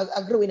go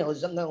agro ina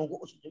zanga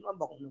ngo sesungguh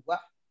bang nuwa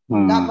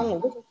la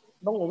bang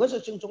ngo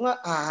sesungguh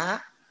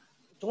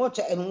tunggu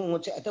cek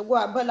cek itu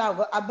gua abala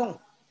go abang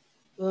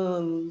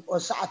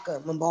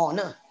osaka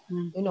membona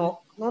you know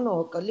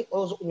no kali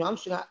ozo nyam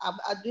singa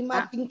adi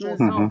mating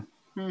cuma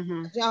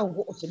Saya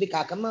ngo sebi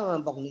kakama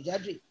bang ni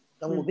jadi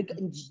dan ngo bika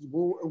inji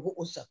bo ngo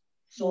osa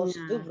so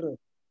sevre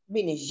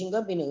bine jinga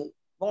bine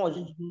bon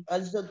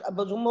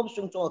abazo mob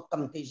sung to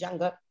kam te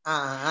janga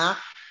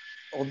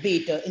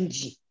obita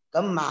inji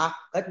kama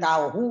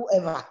kata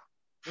whoever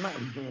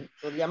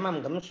so ya mam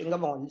gam singa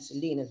bon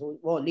selina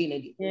so bon lina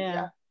di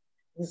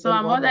So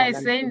our mother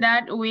is saying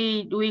that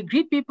we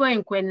greet people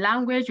in Nkwen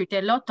language with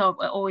a lot of,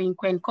 or in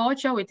Nkwen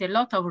culture with a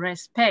lot of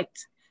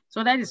respect.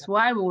 So that is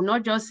why we will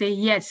not just say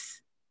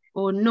yes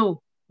or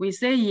no. We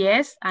say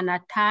yes and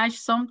attach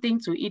something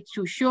to it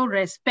to show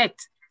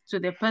respect to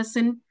the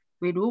person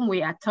with whom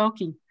we are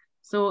talking.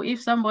 So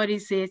if somebody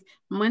says,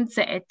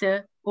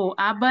 Mntse or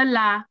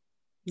abala,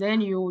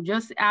 then you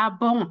just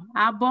abong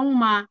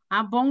ma,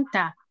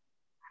 abongta.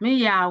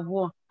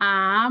 Miyawo,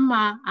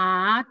 ama,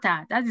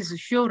 ta. That is to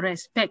show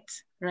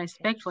respect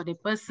for the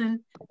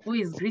person who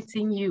is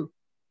greeting you.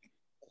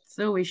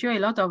 So we show a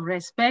lot of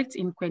respect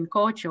in Nkwen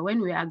culture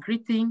when we are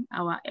greeting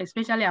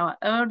especially our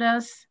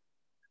elders,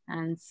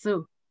 and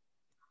so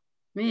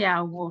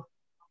miyawo.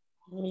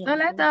 So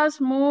let us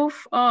move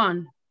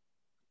on.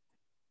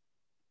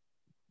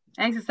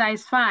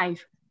 Exercise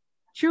 5.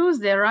 Choose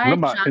the right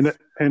chance.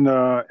 In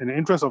the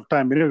interest of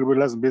time, we need to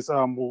realize this.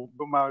 I've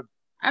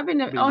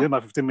been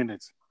 15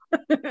 minutes.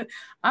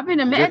 I've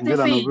been a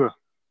medicine.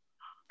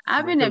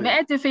 I've been a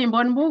medicine.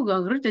 Bon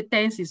bugo route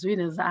tenses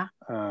winners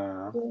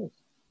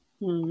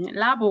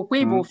labo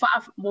kwe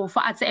bo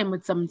fa at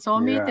emutsam so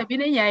me te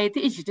bine ya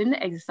ite ichite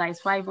exercise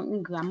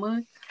 5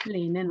 grammar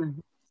lenen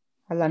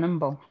ala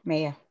number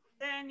meya.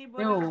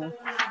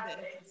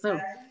 So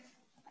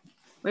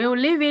we will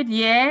leave it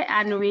here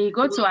and we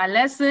go to our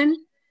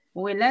lesson.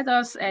 We let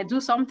us do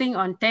something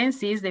on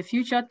tenses, the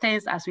future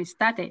tense as we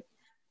started.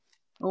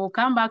 We'll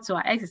come back to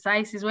our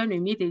exercises when we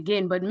meet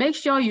again, but make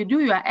sure you do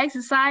your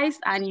exercise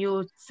and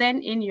you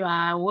send in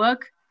your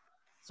work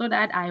so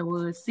that I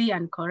will see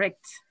and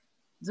correct.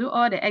 Do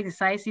all the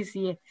exercises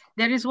here.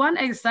 There is one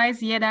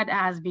exercise here that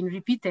has been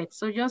repeated,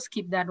 so just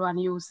keep that one.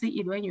 You will see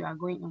it when you are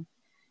going on.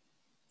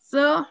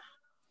 So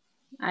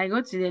I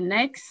go to the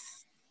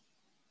next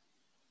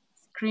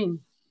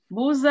screen.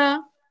 Buza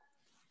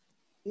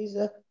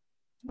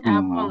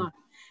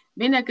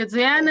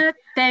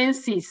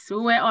Tenses. We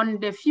were on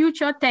the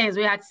future tense.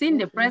 We had seen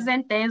the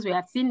present tense. We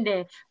had seen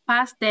the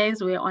past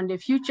tense. We were on the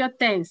future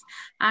tense.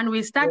 And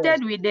we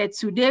started with the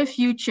today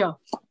future.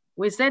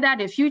 We said that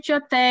the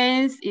future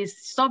tense is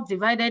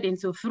subdivided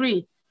into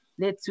three: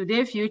 the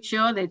today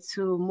future, the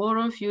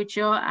tomorrow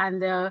future,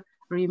 and the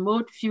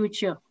remote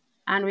future.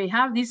 And we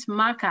have these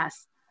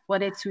markers. For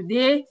the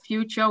today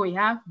future, we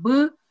have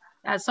B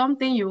as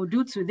something you will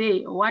do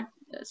today,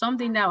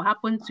 something that will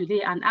happen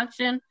today, an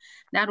action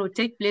that will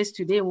take place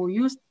today. We'll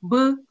use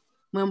B,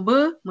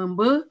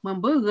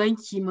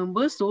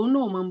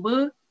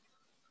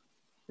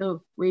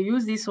 so we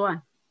use this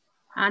one.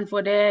 And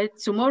for the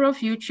tomorrow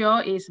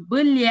future is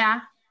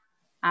belia.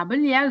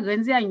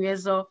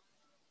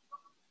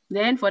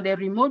 Then for the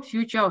remote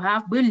future, we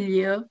have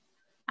belia.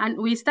 And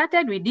we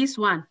started with this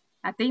one.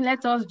 I think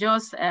let us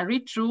just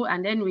read through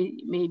and then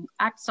we may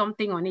add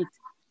something on it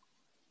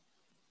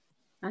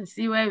and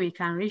see where we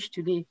can reach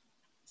today.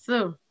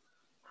 So,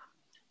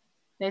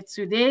 the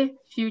today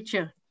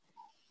future.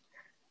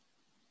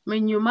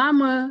 Let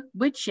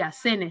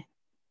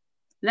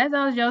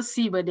us just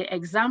see but the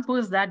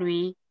examples that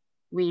we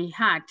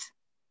had,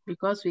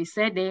 because we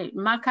said the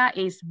marker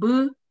is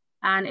B,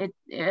 and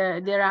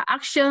there are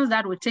actions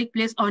that will take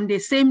place on the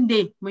same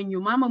day.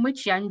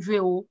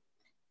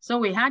 So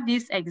we had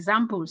these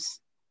examples.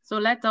 So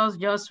let us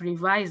just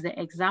revise the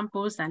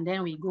examples and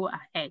then we go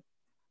ahead.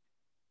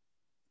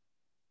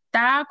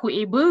 So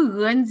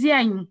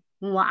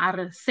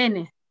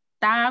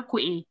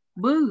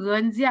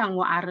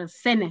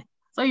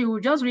you will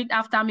just read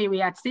after me. We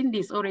had seen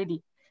this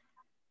already.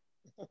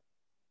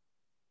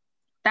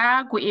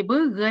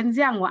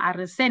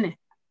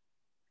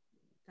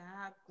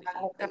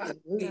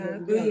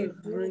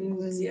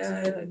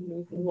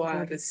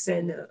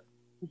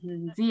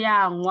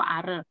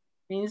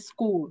 Means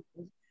school.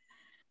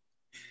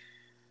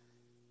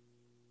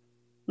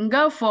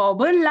 Nga for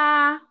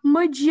bela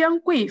majiang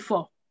kwe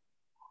for.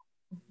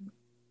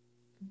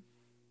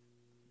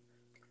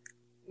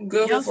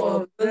 Go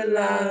for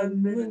bela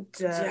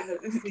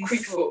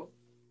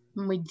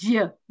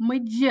Majia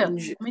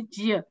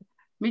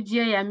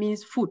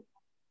means food.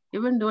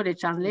 Even though the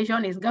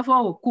translation is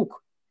Gafo will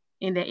cook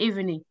in the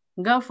evening.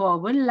 Gafo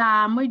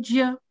bela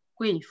majia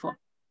kwe for.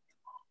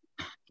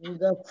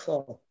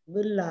 Gafo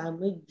bela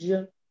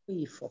majia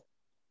kwe for.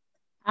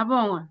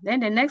 Then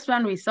the next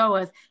one we saw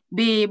was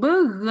Baby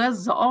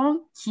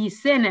Razon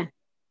Kisene.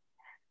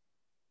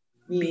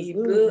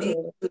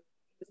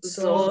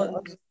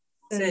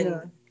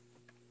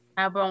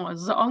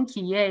 Zon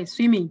Kiye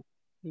swimming.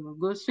 We will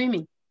go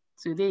swimming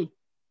today.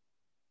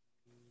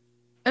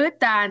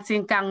 Etan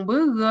Tinkang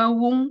Burger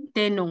Wung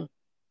Tenung.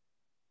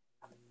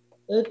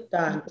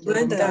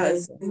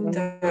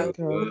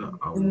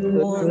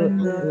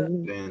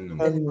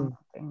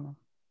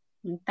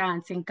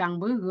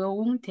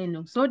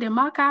 So the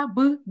marker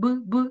B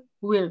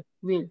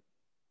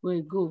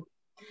will go.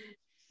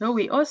 So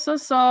we also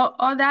saw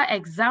other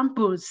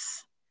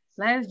examples.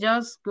 Let's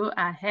just go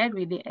ahead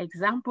with the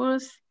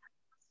examples.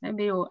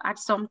 Maybe we'll add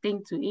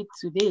something to it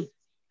today.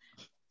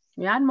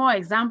 We had more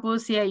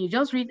examples here. You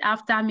just read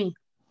after me.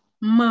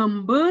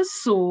 Member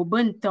so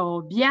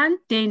bento bien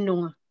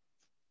tenung.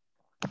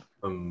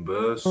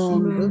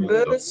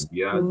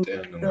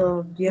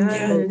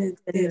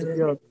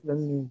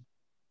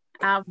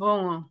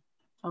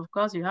 Of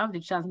course, you have the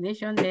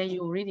translation there.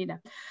 You read it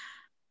out.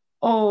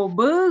 Oh,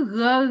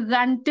 burger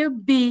gante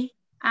be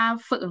a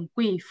fern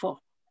quay for.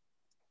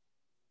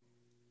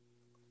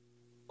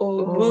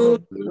 Oh,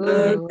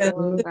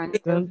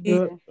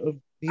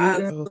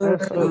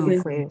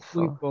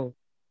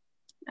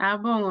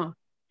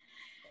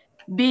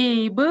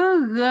 Be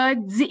burger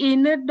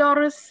zine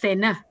dor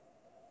sena.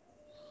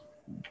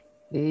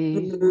 Burger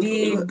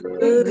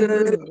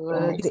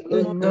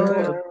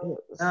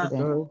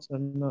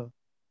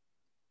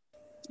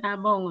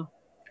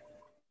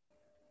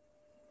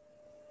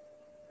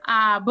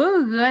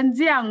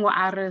jiang wa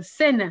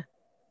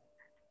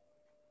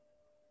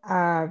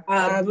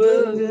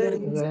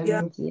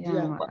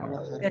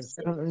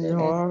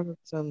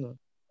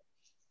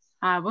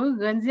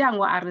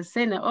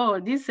arsena. Oh,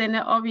 this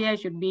sena over here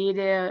should be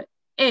the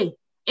A,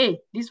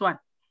 this one.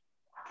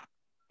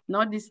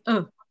 Not this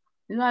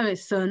This one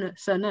is sena.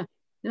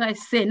 This one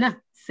is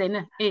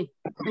sena, A.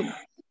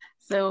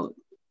 So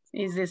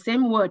it's the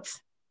same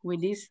words with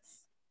this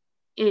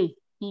A,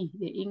 E,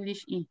 the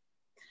English E.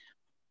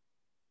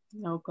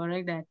 No,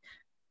 correct that.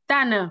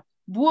 Tana,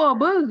 buo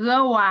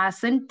burger wa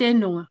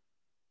sentenung.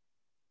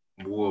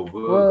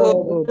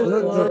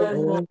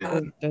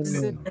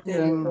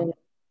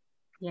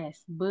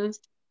 Yes, birth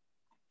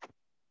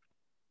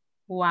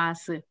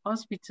was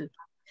hospital.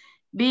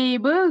 Baby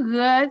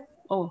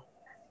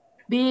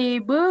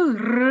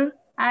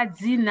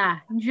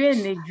adzina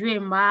njene jwe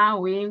ma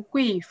wen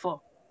kwe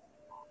for.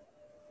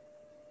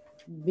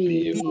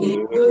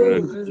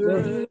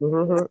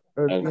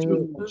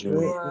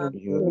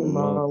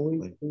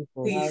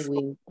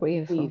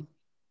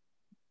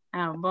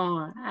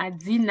 Bon,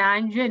 adzina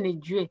njene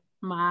jwe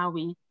ma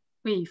we.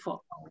 Quay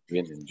for.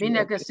 Energy,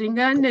 Mina ka okay.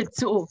 singa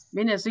netsu.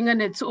 Mina singa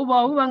netsu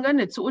ba uwanga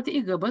netsu uti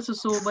iga basu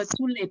so but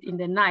too late in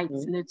the night.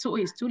 Netsu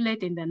is too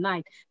late in the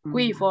night.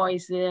 Quay for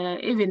is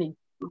evening.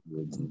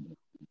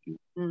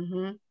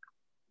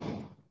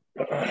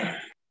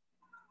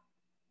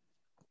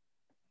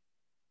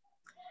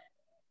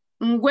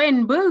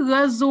 Ngwen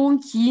bơ zong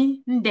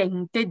ki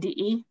ndeng te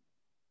di.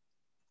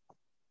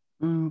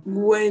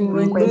 Ngwen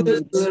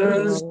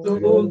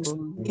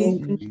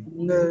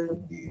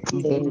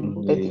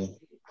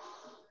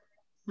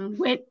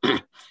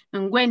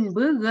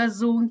bơ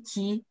zong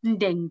ki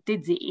ndeng te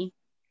di.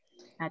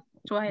 At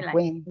twilight.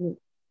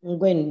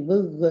 Ngwen bơ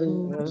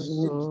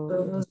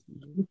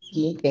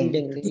ki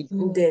ndeng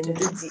te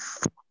di.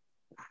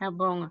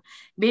 Abong.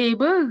 Be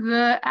bơ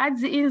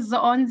adzi in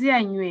zo on di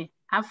anywe.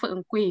 Afa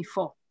nkwe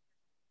for.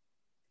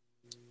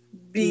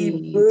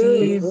 Baby girl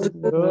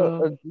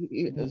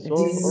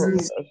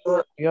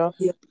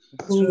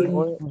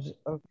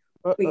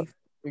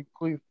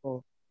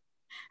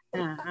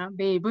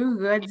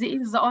dĩ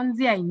dõn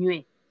dĩ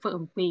nhue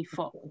phượng quỳ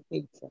phổ.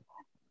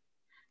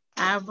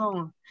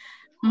 Bon.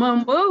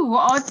 Mình bữa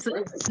gõ chữ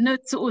nơi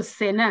chữ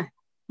sena.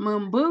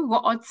 Mình bữa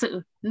gõ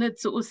chữ nơi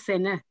chữ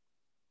sena.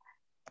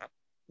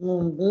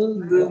 Mình bữa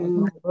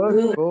gõ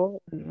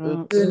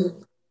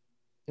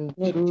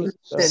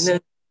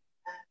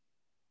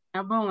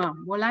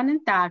Bon. Bola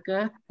nên ta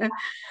cơ.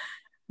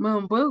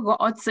 Mình bữa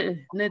gõ chữ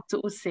nơi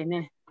chữ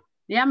sena.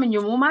 Ya mình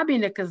nhung mà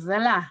bị cái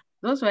zala.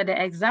 Those were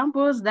the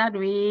examples that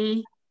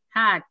we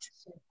had.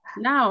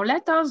 Now,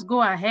 let us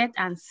go ahead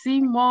and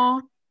see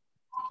more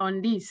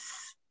on this.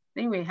 I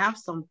think we have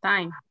some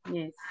time.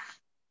 Yes.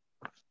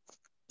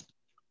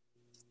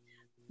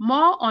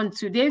 More on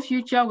today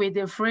future with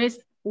the phrase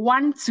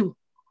want to.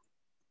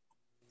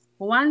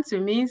 Want to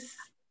means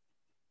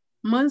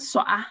mun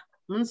soa.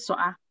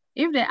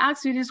 If they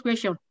ask you this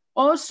question,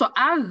 also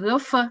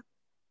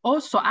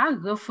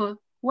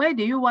where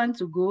do you want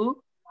to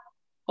go?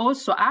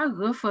 Also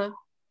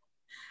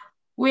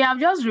we have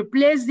just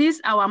replaced this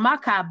our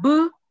marker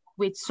b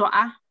with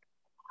soa,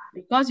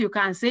 because you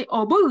can say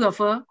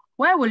obugafa,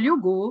 where will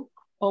you go?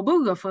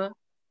 Obugafa.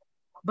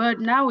 But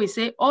now we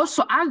say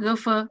also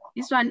agafa.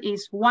 This one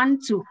is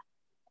want to.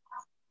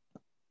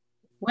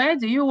 Where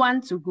do you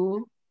want to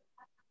go?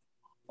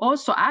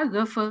 Also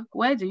agafa,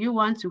 where do you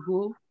want to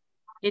go?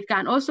 It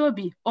can also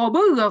be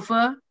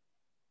obugafa,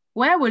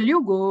 where will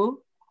you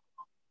go?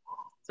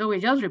 So we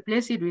just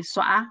replace it with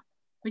soa,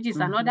 which is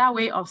another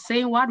way of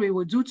saying what we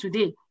will do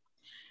today.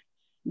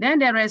 Then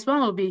the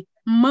response will be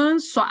mun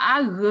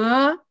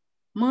soa,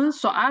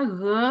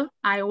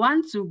 I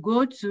want to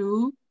go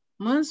to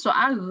mun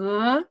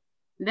soa.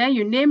 Then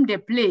you name the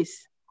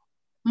place.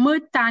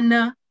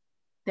 Mutana,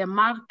 the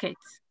market.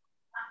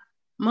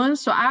 Mun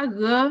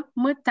soa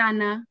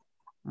mutana.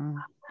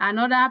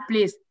 Another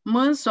place.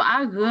 Mun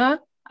soa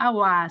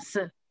awas.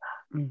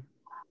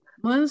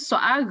 Mun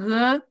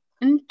soa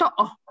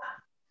nto.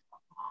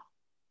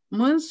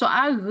 Mun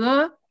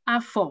soa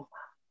afo.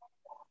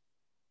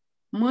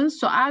 Mun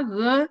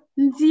soa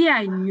ndi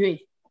anywe.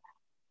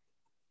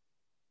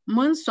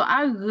 Mun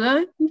soa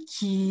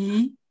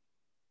nki.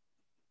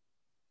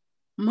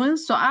 Mun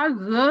soa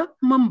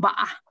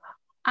mba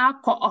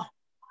ako.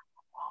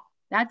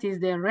 That is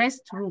the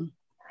restroom.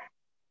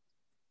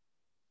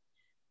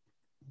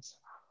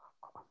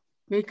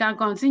 We can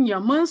continue.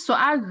 Mun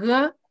soa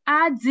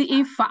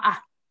adi ifa.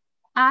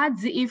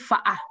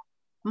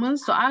 Mun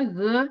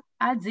soa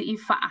adi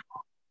ifa.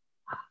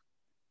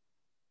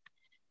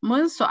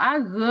 Mun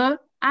soa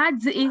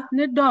adi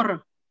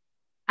nedor.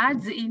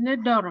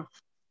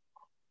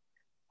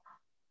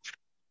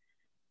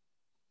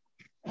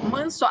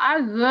 Mun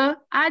soa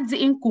adi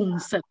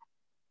inkungse.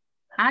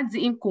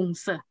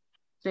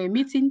 To a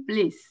meeting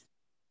place.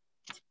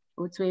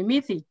 Or to a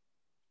meeting.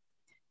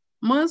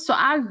 Mun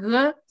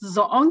soa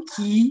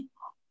zoonki.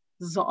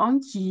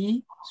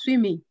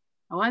 Swimming.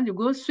 I want to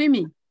go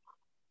swimming.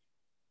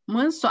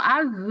 Mun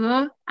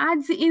soa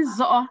adi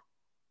inzo.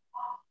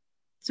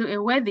 To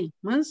a wedding.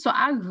 Mun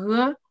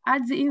soa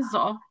adi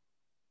inzo.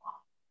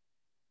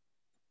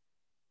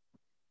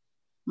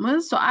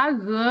 Mun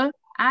soa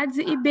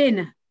adi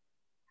ibena.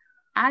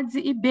 It's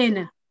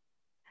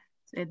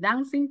a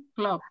dancing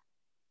club.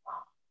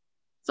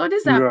 So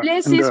these are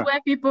places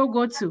where people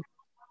go to.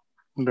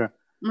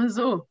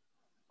 Munzo.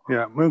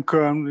 Yeah, you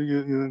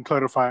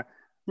clarify.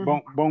 I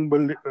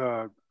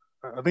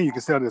think you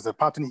can say there's a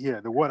pattern here.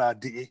 The word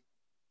adi.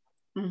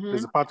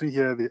 There's a pattern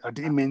here. The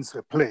adi means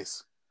a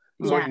place.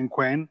 So in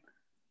Nkwen,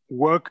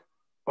 work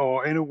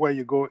or anywhere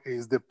you go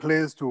is the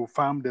place to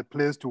farm, the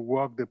place to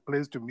work, the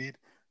place to meet,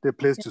 the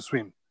place to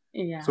swim.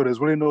 Yeah. So there's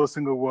really no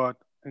single word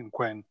in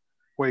Nkwen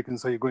where you can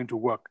say you're going to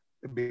work.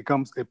 It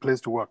becomes a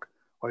place to work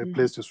or a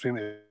place to swim,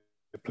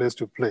 a place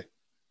to play.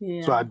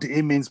 Yeah. So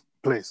adi means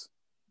place,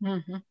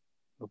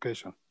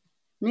 location.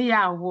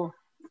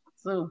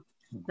 So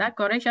that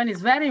correction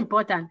is very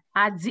important.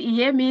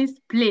 Adi means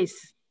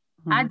place.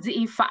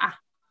 Adi ifa,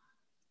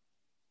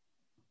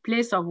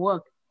 place of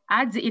work.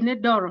 Adi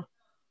inedoro,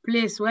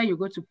 place where you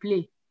go to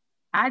play.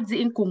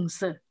 Adi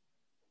inkungse,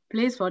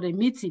 place for the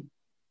meeting.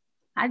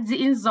 Adzi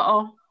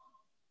inzo,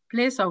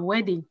 place of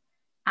wedding.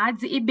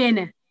 Adzi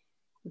ibene,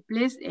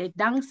 place a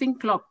dancing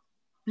club,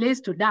 place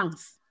to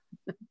dance.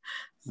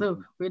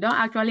 So we don't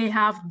actually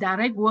have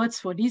direct words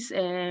for this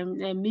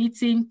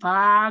meeting,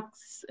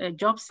 parks,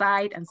 job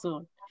site, and so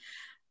on.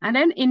 And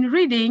then in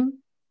reading,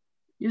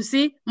 you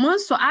see,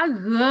 monso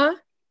agre,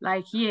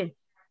 like here,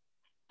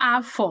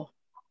 A4.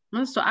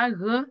 Monso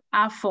agre,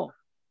 A4.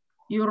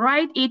 You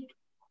write it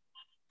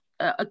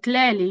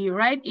clearly, you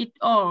write it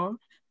all,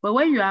 but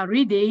when you are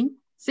reading,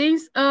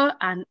 since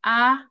and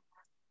A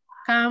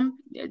come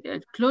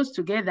close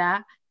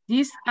together,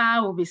 this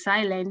A will be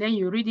silent, then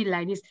you read it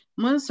like this.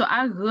 Monso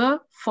agre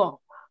 4.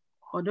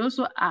 For those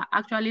who are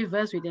actually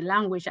versed with the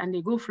language and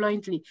they go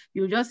fluently,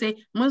 you just say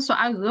monso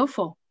agre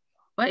 4.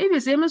 But if you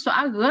say monso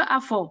agre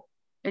A4,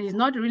 it is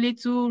not really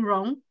too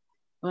wrong,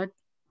 but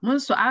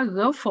monso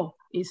agre 4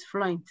 is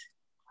fluent.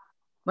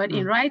 But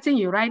in writing,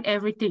 you write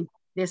everything.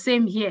 The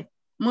same here.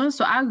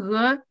 Monso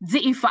agre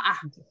ziifa.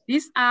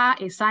 This A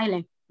is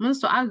silent.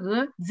 Monso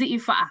agre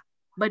ziifa.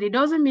 But it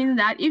doesn't mean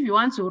that if you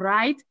want to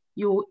write,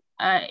 you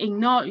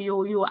ignore,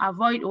 you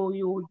avoid, or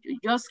you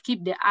just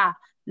keep the A.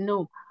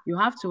 No, you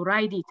have to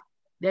write it.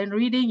 Then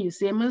reading, you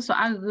say monso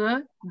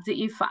agre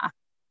ziifa.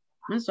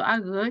 Monso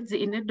agre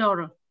zi in the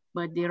door.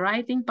 But the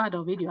writing part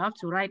of it, you have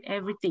to write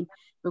everything.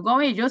 Because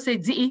when you just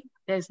say zi,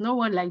 there's no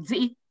word like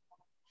zi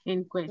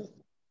in Nkwen.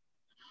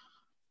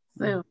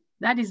 So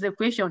that is the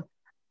question.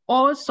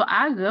 Also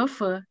agre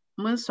for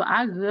monso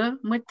agre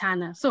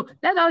metana. So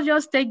let us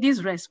just take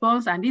this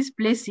response and these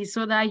places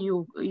so that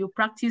you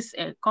practice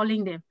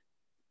calling them.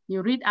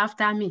 You read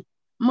after me.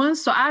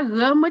 Monso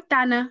agre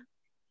metana.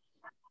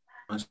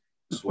 Monso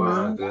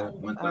agre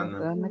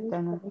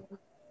metana.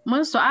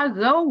 Monso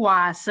agre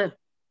wase.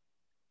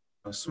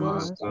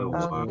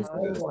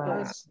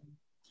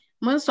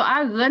 Monso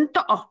agre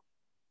nto.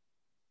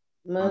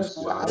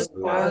 Monso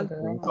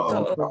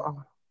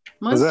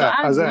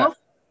agre.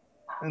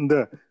 And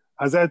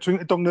as I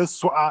drink it on the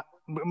swat,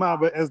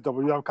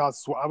 SW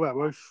cast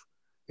swat,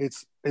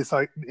 it's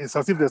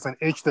as if there's an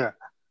H there.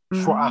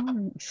 Swat.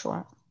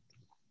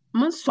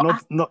 Not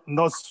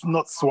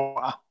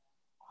swat.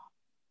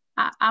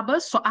 Aber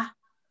swat.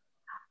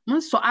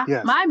 Swat.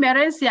 Yes. My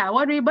merencia,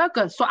 what do you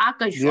burger? Swat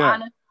ka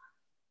swat.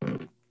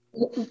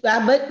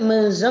 But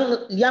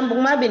menzang yang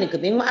bong ma bini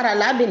kebing ma ara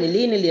la bini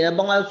li ni na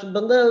bong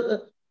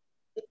banga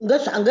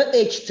nga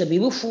H to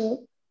be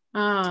fu.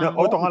 Yeah,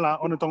 on tong ala,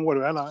 on tong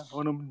word ala,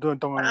 on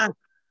tong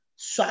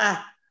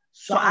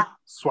Swa.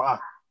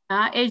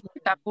 H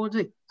ka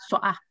kozi.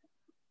 Swat.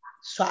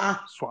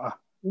 Swa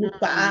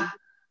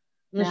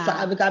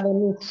bi ka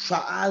bong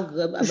swa.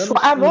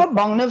 Swa bo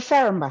bong na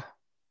ferma.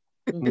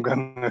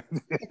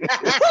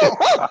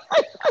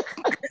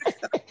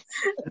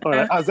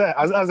 As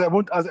I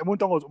won't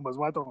tong was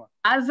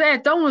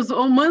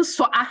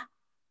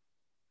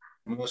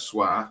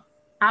Monsoa.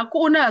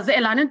 Akuna ze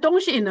elanin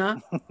tongshi na.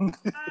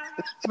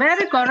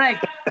 Very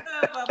correct.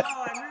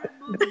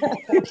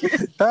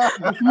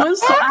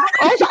 Monsoa.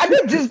 Also, I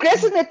did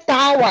disgrace in the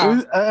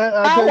tower.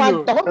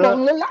 Tower,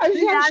 don't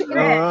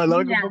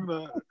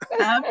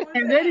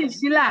very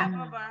shila.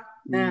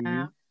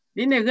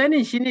 Binegan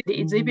shini de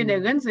it's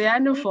binegan so ya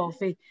no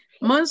forfeit.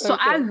 Monso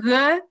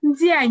agre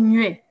ndi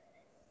anwe.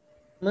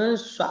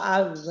 Monso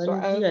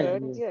agre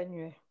ndi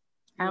anwe.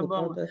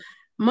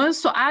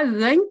 Monso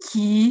agre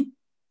nki.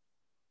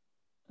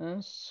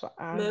 Monso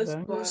agre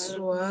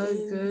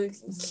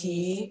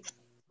nki.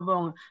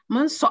 Bon,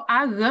 monso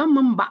agre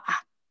mba.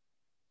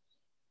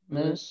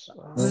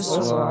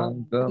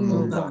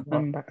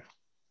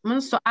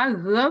 Monso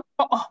agre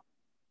ko.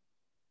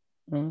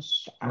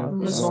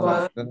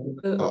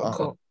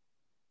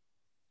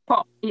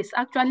 Po is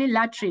actually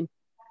Latin.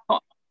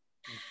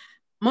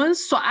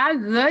 Monso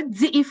agre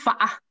di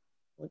ifa.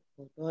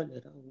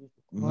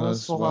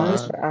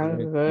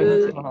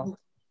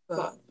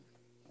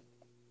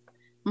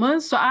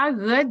 Monso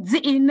agre di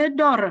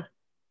inedor.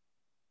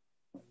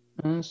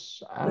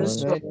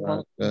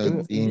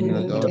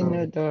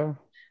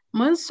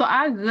 Monso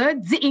agre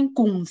di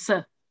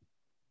inkunse.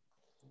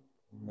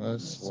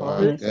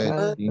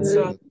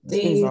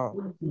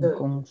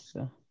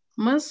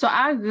 Monso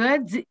agre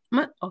di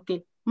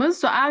okay.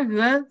 Monso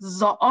agre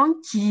zo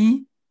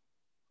onki.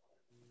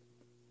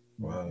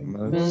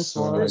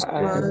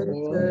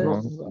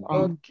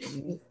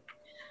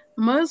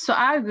 Monso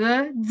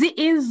agre di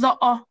inzo.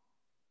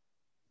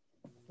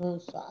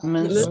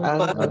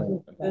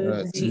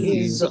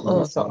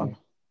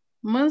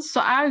 Monso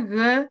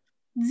agre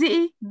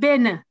di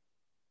bene.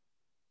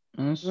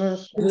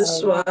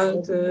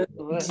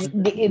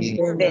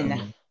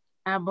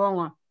 Ah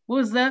bon.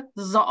 Usa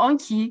zo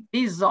onki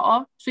is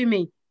zo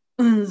swimming.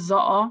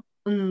 Nzo.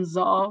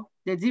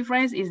 The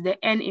difference is the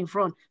N in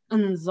front.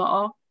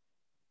 Nzo.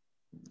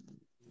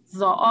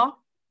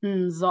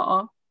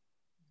 Nzo.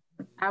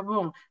 Ah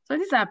bon. So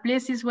these are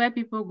places where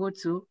people go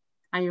to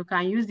and you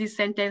can use this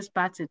sentence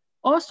pattern.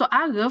 Also,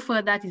 agre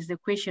for that is the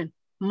question.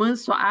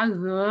 Monso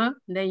agre,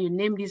 then you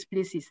name these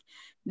places.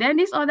 Then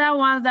these other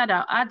ones that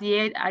are at the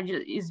end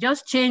is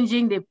just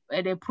changing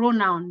the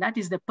pronoun. That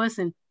is the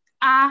person.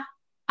 I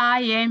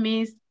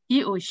means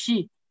he or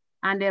she.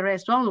 And the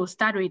response will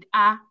start with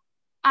a.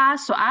 A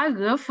so a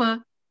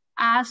refer.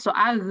 A so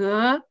a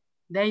re.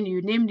 Then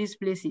you name these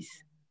places.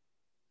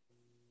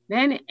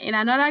 Then in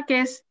another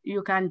case,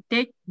 you can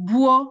take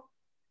buo.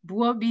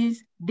 Buo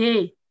means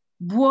they.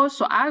 Buo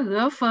so a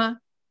refer.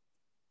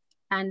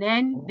 And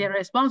then the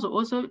response will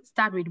also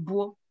start with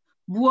buo.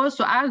 Buo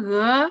so a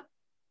re.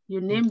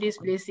 You name these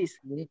places.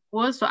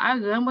 Buo so a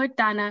re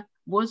metana.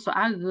 Buo so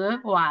a re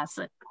was.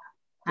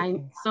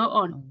 And so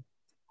on.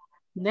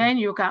 Then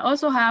you can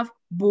also have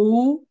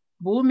bu.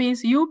 Bu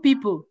means you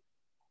people.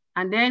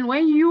 And then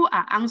when you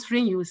are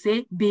answering, you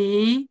say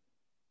be.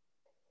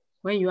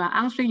 When you are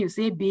answering, you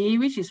say be,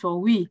 which is for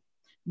we.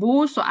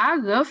 Bu so a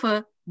re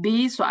for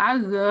be so a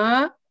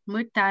re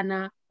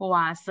metana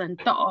was and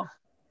to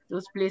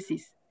those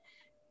places.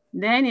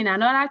 Then in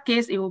another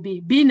case, it will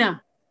be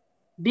bina.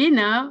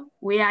 Bina,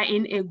 we are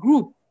in a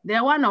group.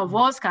 Then one of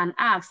us can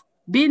ask,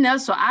 bina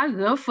so a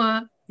re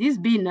for this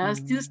bina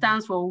still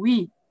stands for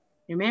we.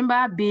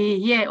 Remember, be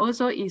here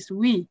also is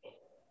we.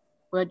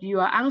 But you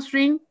are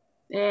answering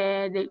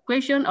the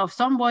question of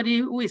somebody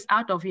who is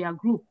out of your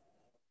group.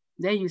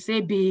 Then you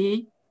say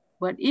be.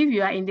 But if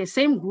you are in the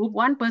same group,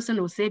 one person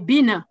will say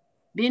bina.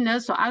 Bina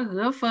so I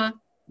refer.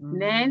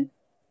 Then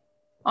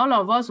all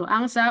of us will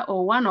answer,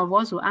 or one of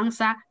us will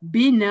answer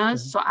bina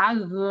so I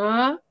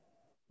re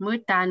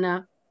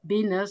metana.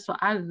 Bina so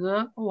I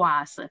re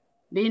was.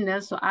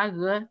 Bina so I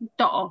re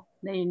to.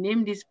 Then you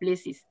name these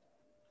places,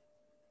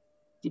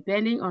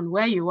 depending on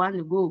where you want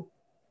to go.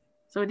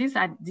 So these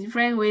are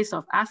different ways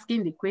of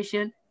asking the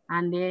question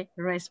and the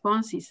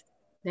responses.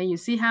 Then you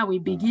see how we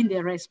begin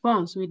the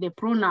response with the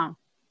pronoun,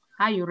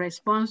 how you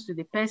respond to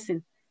the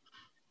person.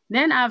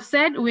 Then I've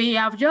said we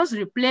have just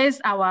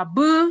replaced our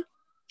bu,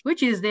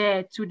 which is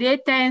the today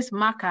tense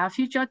marker,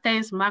 future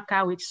tense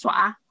marker with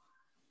soa.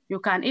 You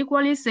can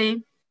equally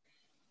say,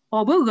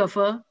 obu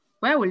refer,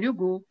 where will you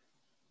go?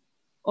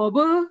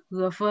 Obu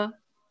refer,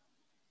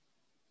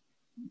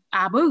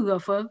 abu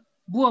refer,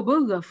 bu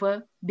obu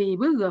refer,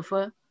 baby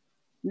refer.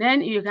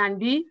 Then you can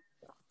be,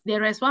 the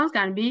response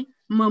can be,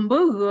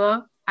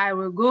 Mumbu, I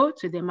will go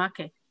to the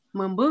market.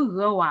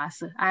 Mumbu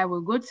was, I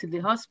will go to the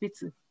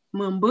hospital.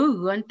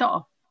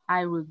 Mumbu,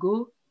 I will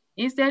go.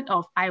 Instead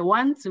of I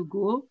want to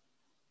go,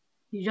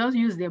 you just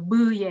use the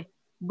bu here.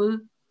 Bu,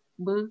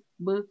 bu,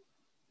 bu.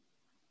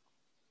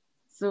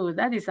 So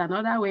that is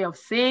another way of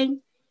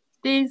saying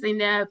things in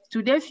the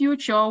today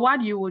future,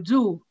 what you will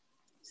do.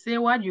 Say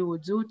what you will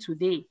do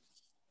today.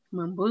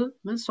 Mumbu,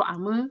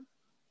 munsoamu,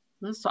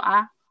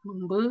 munsoa,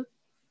 mumbu.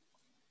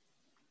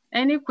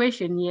 Any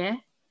question here?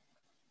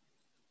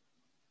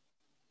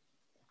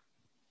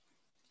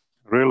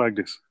 I really like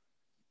this.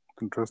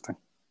 Interesting.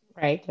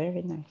 Right,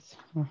 very nice.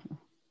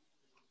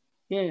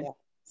 Yeah.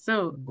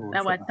 So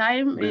our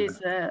time is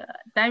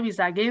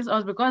against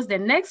us, because the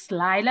next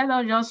slide, let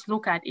us just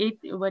look at it,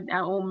 but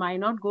I might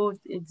not go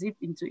deep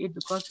into it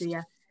because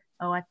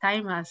our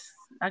time has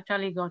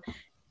actually gone.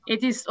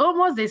 It is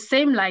almost the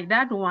same like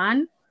that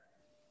one,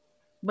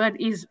 but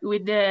is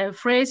with the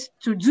phrase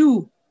to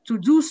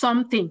do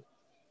something.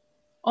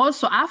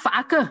 Also,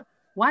 afaka,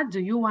 what do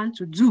you want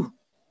to do?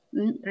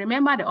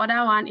 Remember the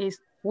other one is,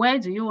 where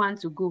do you want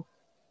to go?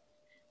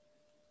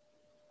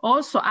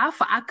 Also,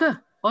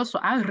 afaka, also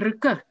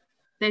arika.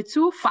 The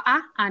two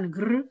fa and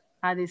gr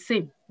are the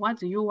same. What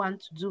do you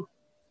want to do?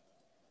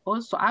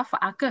 Also,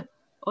 afaka,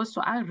 also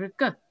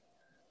arika.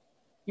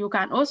 You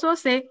can also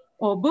say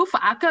obu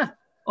faaka,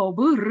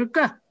 obu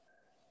rika.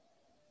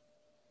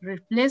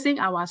 Replacing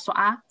our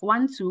soa,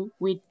 want to,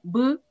 with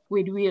bu,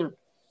 with will.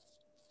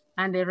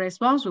 And the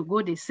response will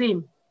go the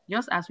same,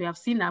 just as we have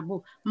seen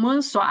above.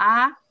 Mun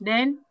soa,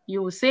 then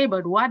you will say,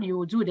 but what you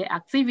will do, the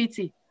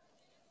activity.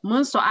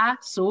 Mun soa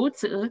so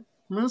te,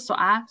 mun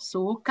soa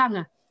so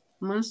kanga,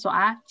 mun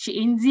soa chi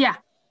india,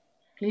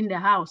 clean the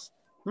house.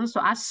 Mun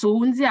soa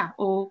so india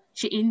or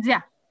chi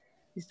india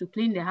is to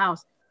clean the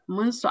house.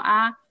 Mun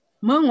soa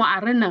mun wa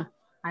arena,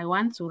 I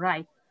want to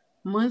write.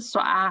 Mun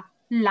soa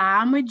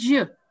la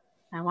mejie,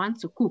 I want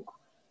to cook.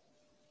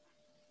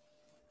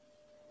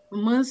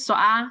 Mun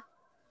soa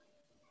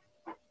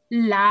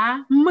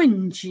la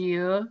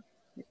menjie.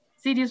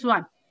 See this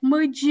one,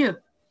 menjie,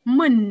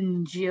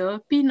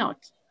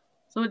 peanut.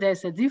 So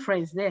there's a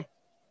difference there.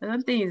 I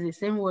don't think it's the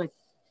same word.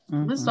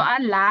 Mun soa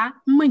la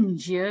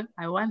menjie,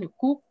 I want to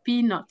cook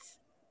peanuts.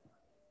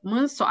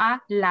 Mun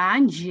soa la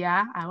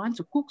njia, I want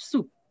to cook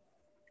soup.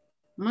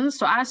 Mun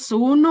soa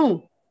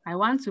sono, I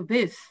want to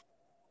bathe.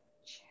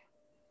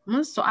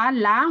 Mun soa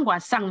la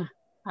ngwasang,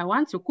 I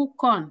want to cook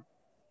corn.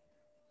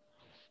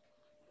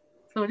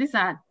 So these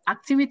are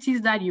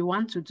activities that you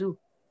want to do.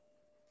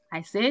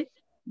 I said,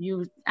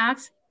 you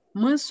ask,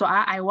 mun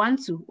soa, I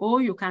want to,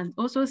 or you can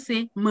also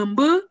say,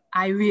 mumbu,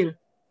 I will.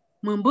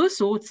 Mumbu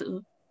so te,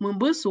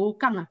 mumbu so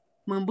kanga,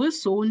 mumbu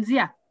so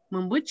nzia,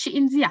 mumbu chi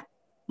nzia,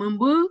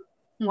 mumbu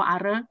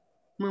ngwara,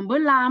 mumbu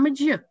la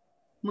mjie,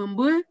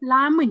 mumbu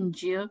la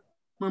menjie,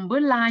 mumbu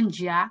la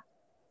njia.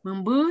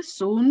 Mumbu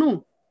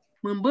sunu.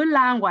 Mumbu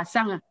langwa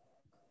sanga.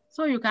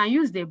 So you can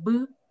use the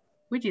bu,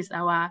 which is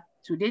our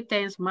today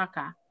tense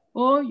marker.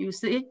 Or you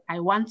say, I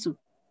want to.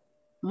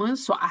 Mun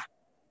soa.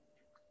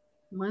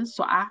 Mun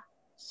soa.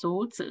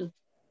 So to.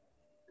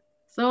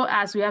 So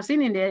as we have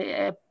seen in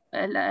the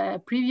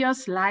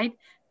previous slide,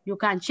 you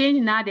can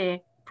change now the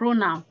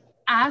pronoun.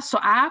 A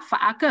soa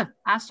faake.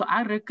 A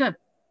soa reke.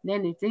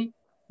 Then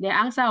the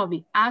answer will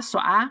be a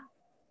soa.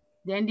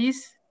 Then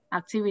these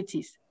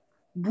activities.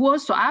 Buo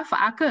soa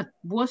faake.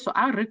 Buo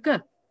soa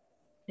reke.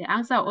 The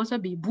answer will also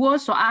be buo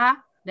soa.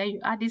 Then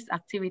you add these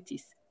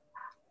activities.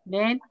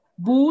 Then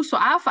bu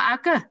soa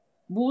faake.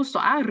 Bu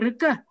soa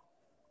reke.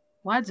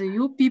 What do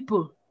you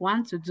people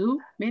want to do?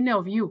 Many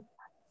of you.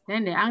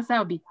 Then the answer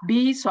will be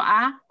bi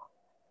soa.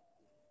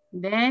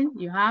 Then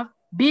you have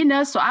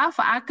bina soa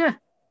faake.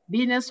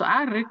 Bina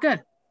soa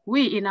reke.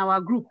 We in our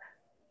group.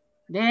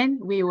 Then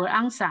we will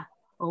answer.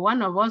 Or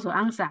one of us will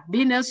answer.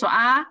 Bina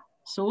soa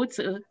so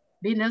tse.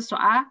 Bina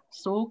soa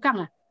so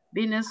kang.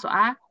 Bina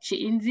soa chi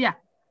india.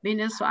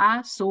 Bina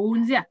soa so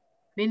undia.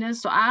 Bina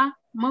soa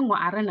mengwa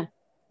arana.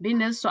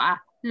 Bina soa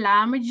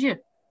lamje.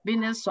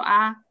 Bina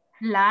soa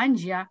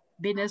lanja.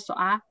 Bina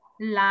soa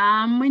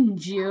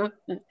lamje.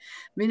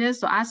 Bina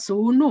soa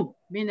sunu.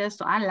 Bina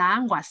soa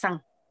langwa sang.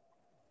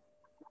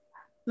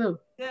 So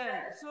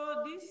yeah,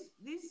 so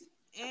this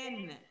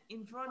N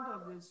in front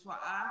of the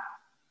swa'a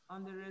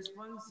on the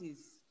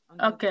responses on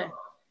the okay. top.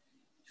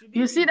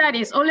 You see that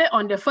it's only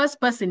on the first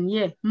person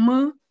here.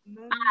 M,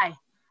 I.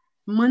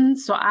 Mun,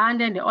 so, and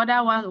then the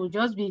other one will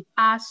just be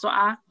a, so,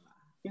 a.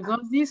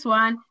 Because this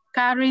one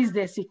carries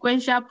the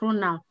sequential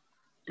pronoun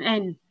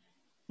N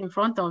in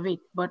front of it,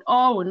 but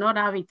all will not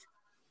have it.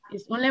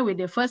 It's only with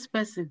the first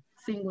person,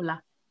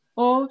 singular.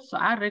 O, so,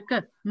 a,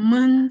 reke.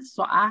 Mun,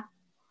 so, a.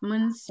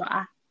 Mun, so,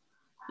 a.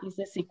 It's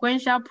a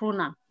sequential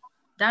pronoun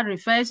that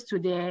refers to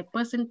the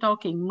person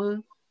talking,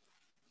 mun.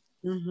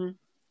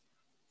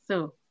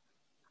 So,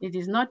 it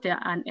is not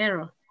an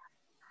error.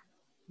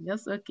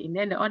 Just okay. And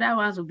then the other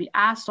ones will be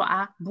a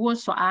soa, bu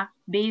soa,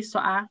 be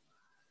soa,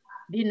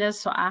 bina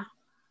soa.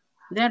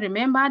 Then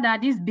remember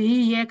that this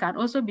B here can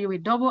also be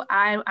with double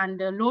I and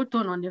the low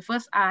tone on the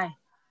first I.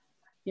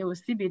 It will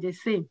still be the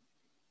same.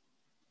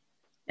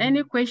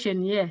 Any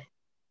question here?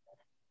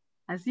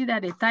 I see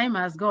that the time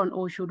has gone.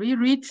 Or should we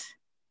read,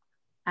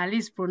 at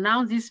least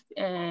pronounce these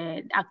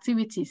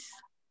activities?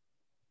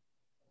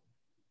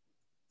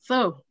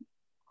 So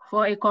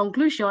for a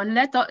conclusion,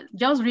 let us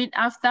just read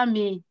after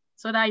me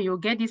so that you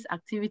get these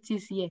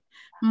activities here.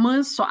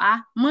 Mun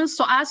soa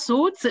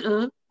so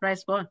tse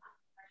respond.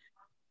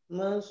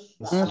 Mun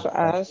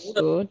soa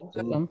so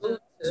tse.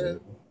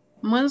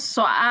 Mun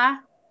soa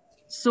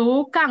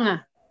so kang.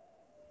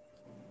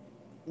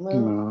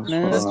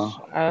 Mun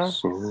soa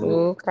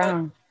so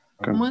kang.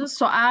 Mun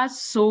soa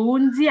so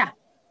ndia.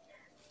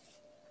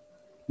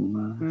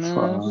 Mun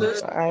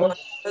soa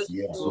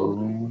so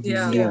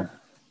ndia.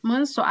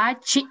 Mun soa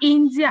chi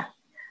india.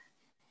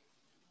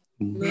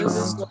 Mun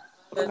soa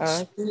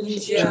chi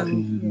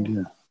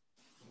india.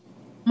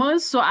 Mun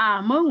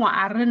soa mengwa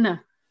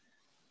arena.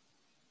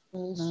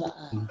 Mun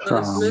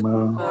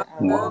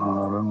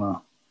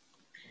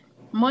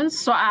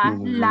soa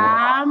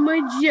la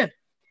meje.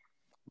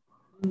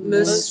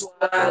 Mun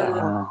soa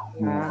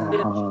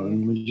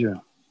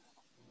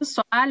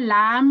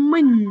la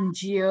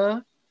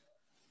menje.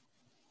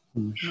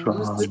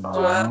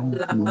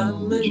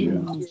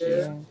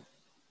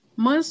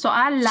 Mun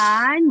soa la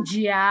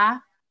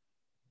njia.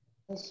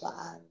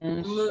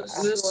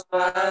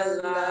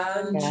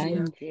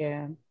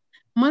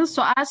 Mun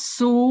soa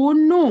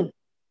sunu.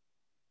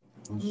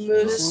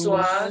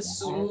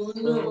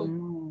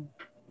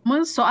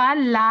 Mun soa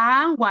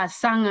la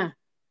ngwasanga.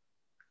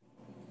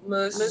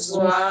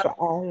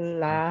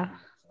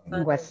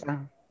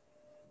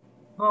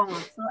 So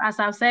as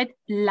I've said,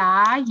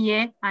 la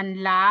here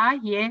and la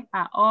here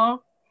are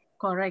all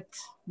correct,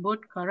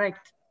 both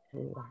correct.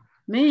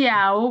 Me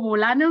ya o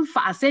bulan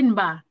fa sen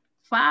ba.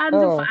 Fa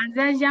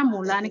jam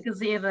bulan ke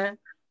zere.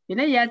 You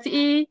know yet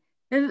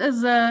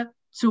is a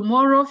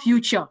tomorrow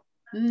future.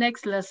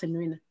 Next lesson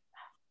winner.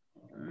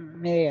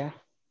 Yeah.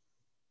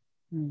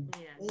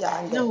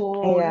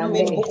 No.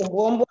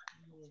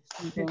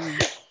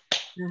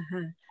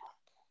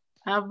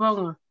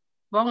 Abong.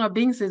 Bonga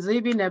bing se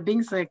zibin a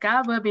bing se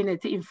kaba bin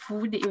it in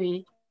food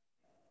way.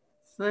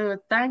 So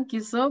thank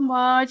you so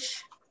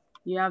much.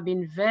 You have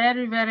been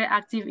very, very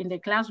active in the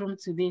classroom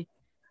today.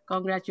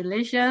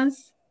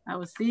 Congratulations. I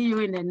will see you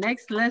in the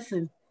next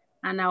lesson.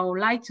 And I would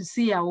like to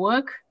see your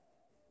work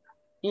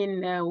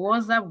in a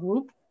WhatsApp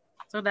group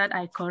so that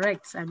I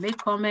correct and make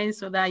comments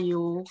so that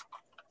you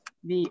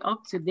be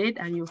up to date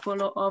and you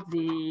follow up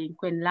the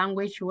Nkwen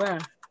language well.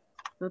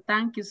 So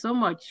thank you so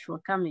much for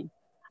coming.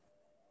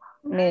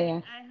 Yeah.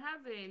 I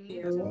have a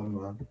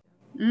little.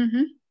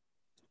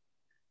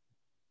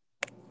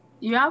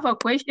 You have a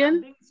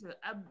question?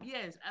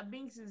 Yes,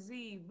 Abingsi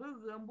Z,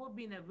 Bulgambo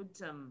being a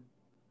victim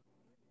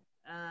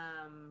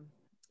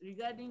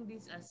regarding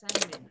this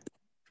assignment.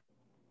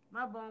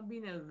 My bong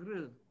being a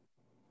grill.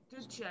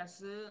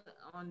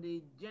 on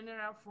the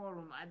general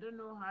forum. I don't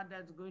know how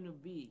that's going to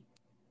be.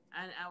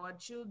 And our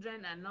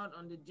children are not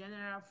on the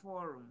general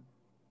forum.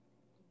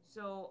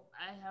 So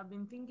I have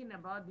been thinking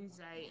about this.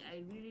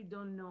 I really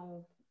don't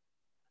know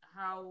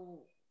how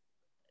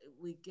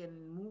we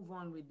can move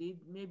on with it.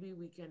 Maybe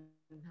we can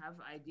have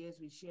ideas,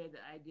 we share the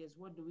ideas.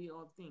 What do we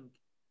all think?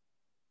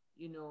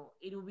 You know,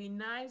 it will be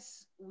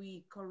nice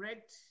we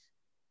correct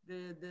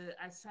the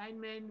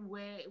assignment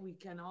where we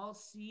can all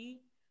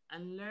see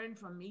and learn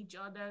from each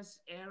other's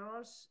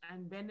errors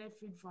and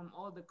benefit from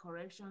all the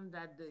corrections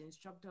that the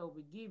instructor will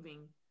be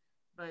giving.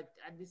 But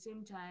at the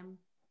same time,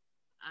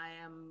 I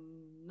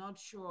am not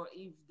sure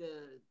if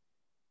the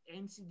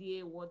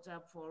NCDA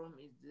WhatsApp forum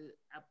is the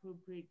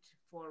appropriate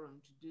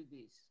forum to do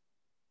this.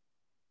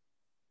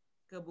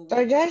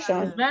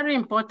 Suggestion. It's very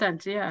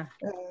important, yeah.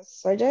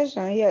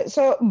 Suggestion, yeah.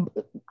 So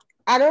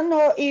I don't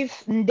know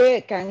if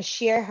they can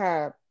share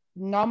her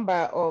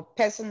number or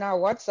personal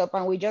WhatsApp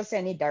and we just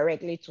send it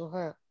directly to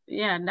her.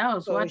 Yeah, that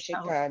was what she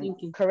I was can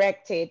thinking.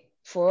 correct it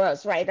for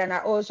us, right? And I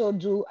also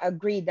do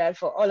agree that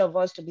for all of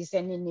us to be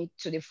sending it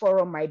to the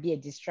forum might be a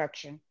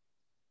distraction.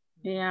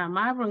 Yeah,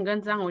 my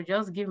Brunganzang will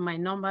just give my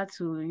number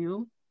to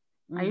you.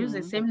 I use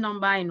the same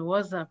number in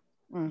WhatsApp.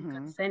 You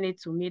can send it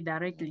to me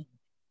directly.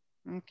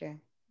 Okay.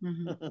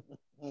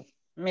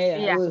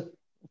 Yeah.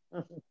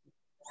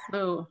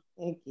 So.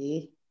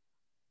 Okay.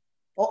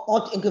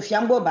 If you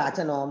have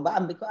a number,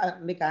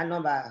 make a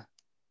number.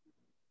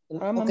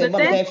 Okay,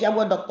 but if you have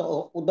a doctor,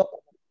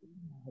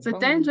 so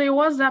then to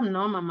WhatsApp,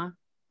 no, Mama.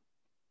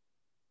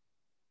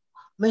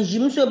 Mình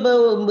dìm số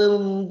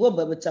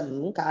bơ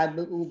chậm cả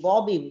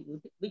bó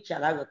bị trả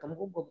lại rồi cầm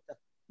bơ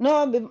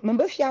no mình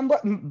bơ fiam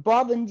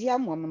bó bên dia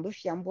mà mình bơ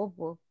fiam bơ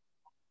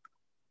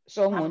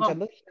so mình chả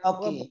bơ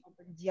okay.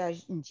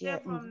 Hear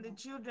from the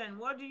children.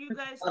 What do you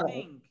guys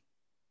think?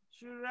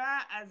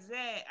 Shura,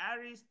 Aze,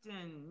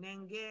 Ariston,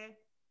 Nenge.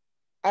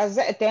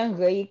 Aze ten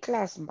gay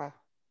class ba.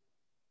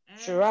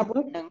 Shura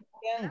bu ten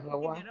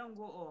wa.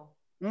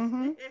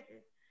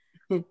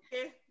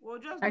 Okay, we'll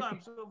just do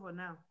so for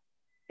now.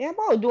 Yeah,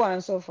 but we'll do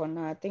answer for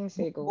now. I think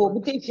say go.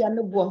 But if you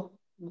no go,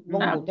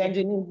 bon go ten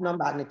you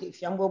number na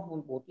if you go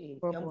bon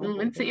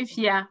if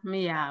ya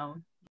me ya.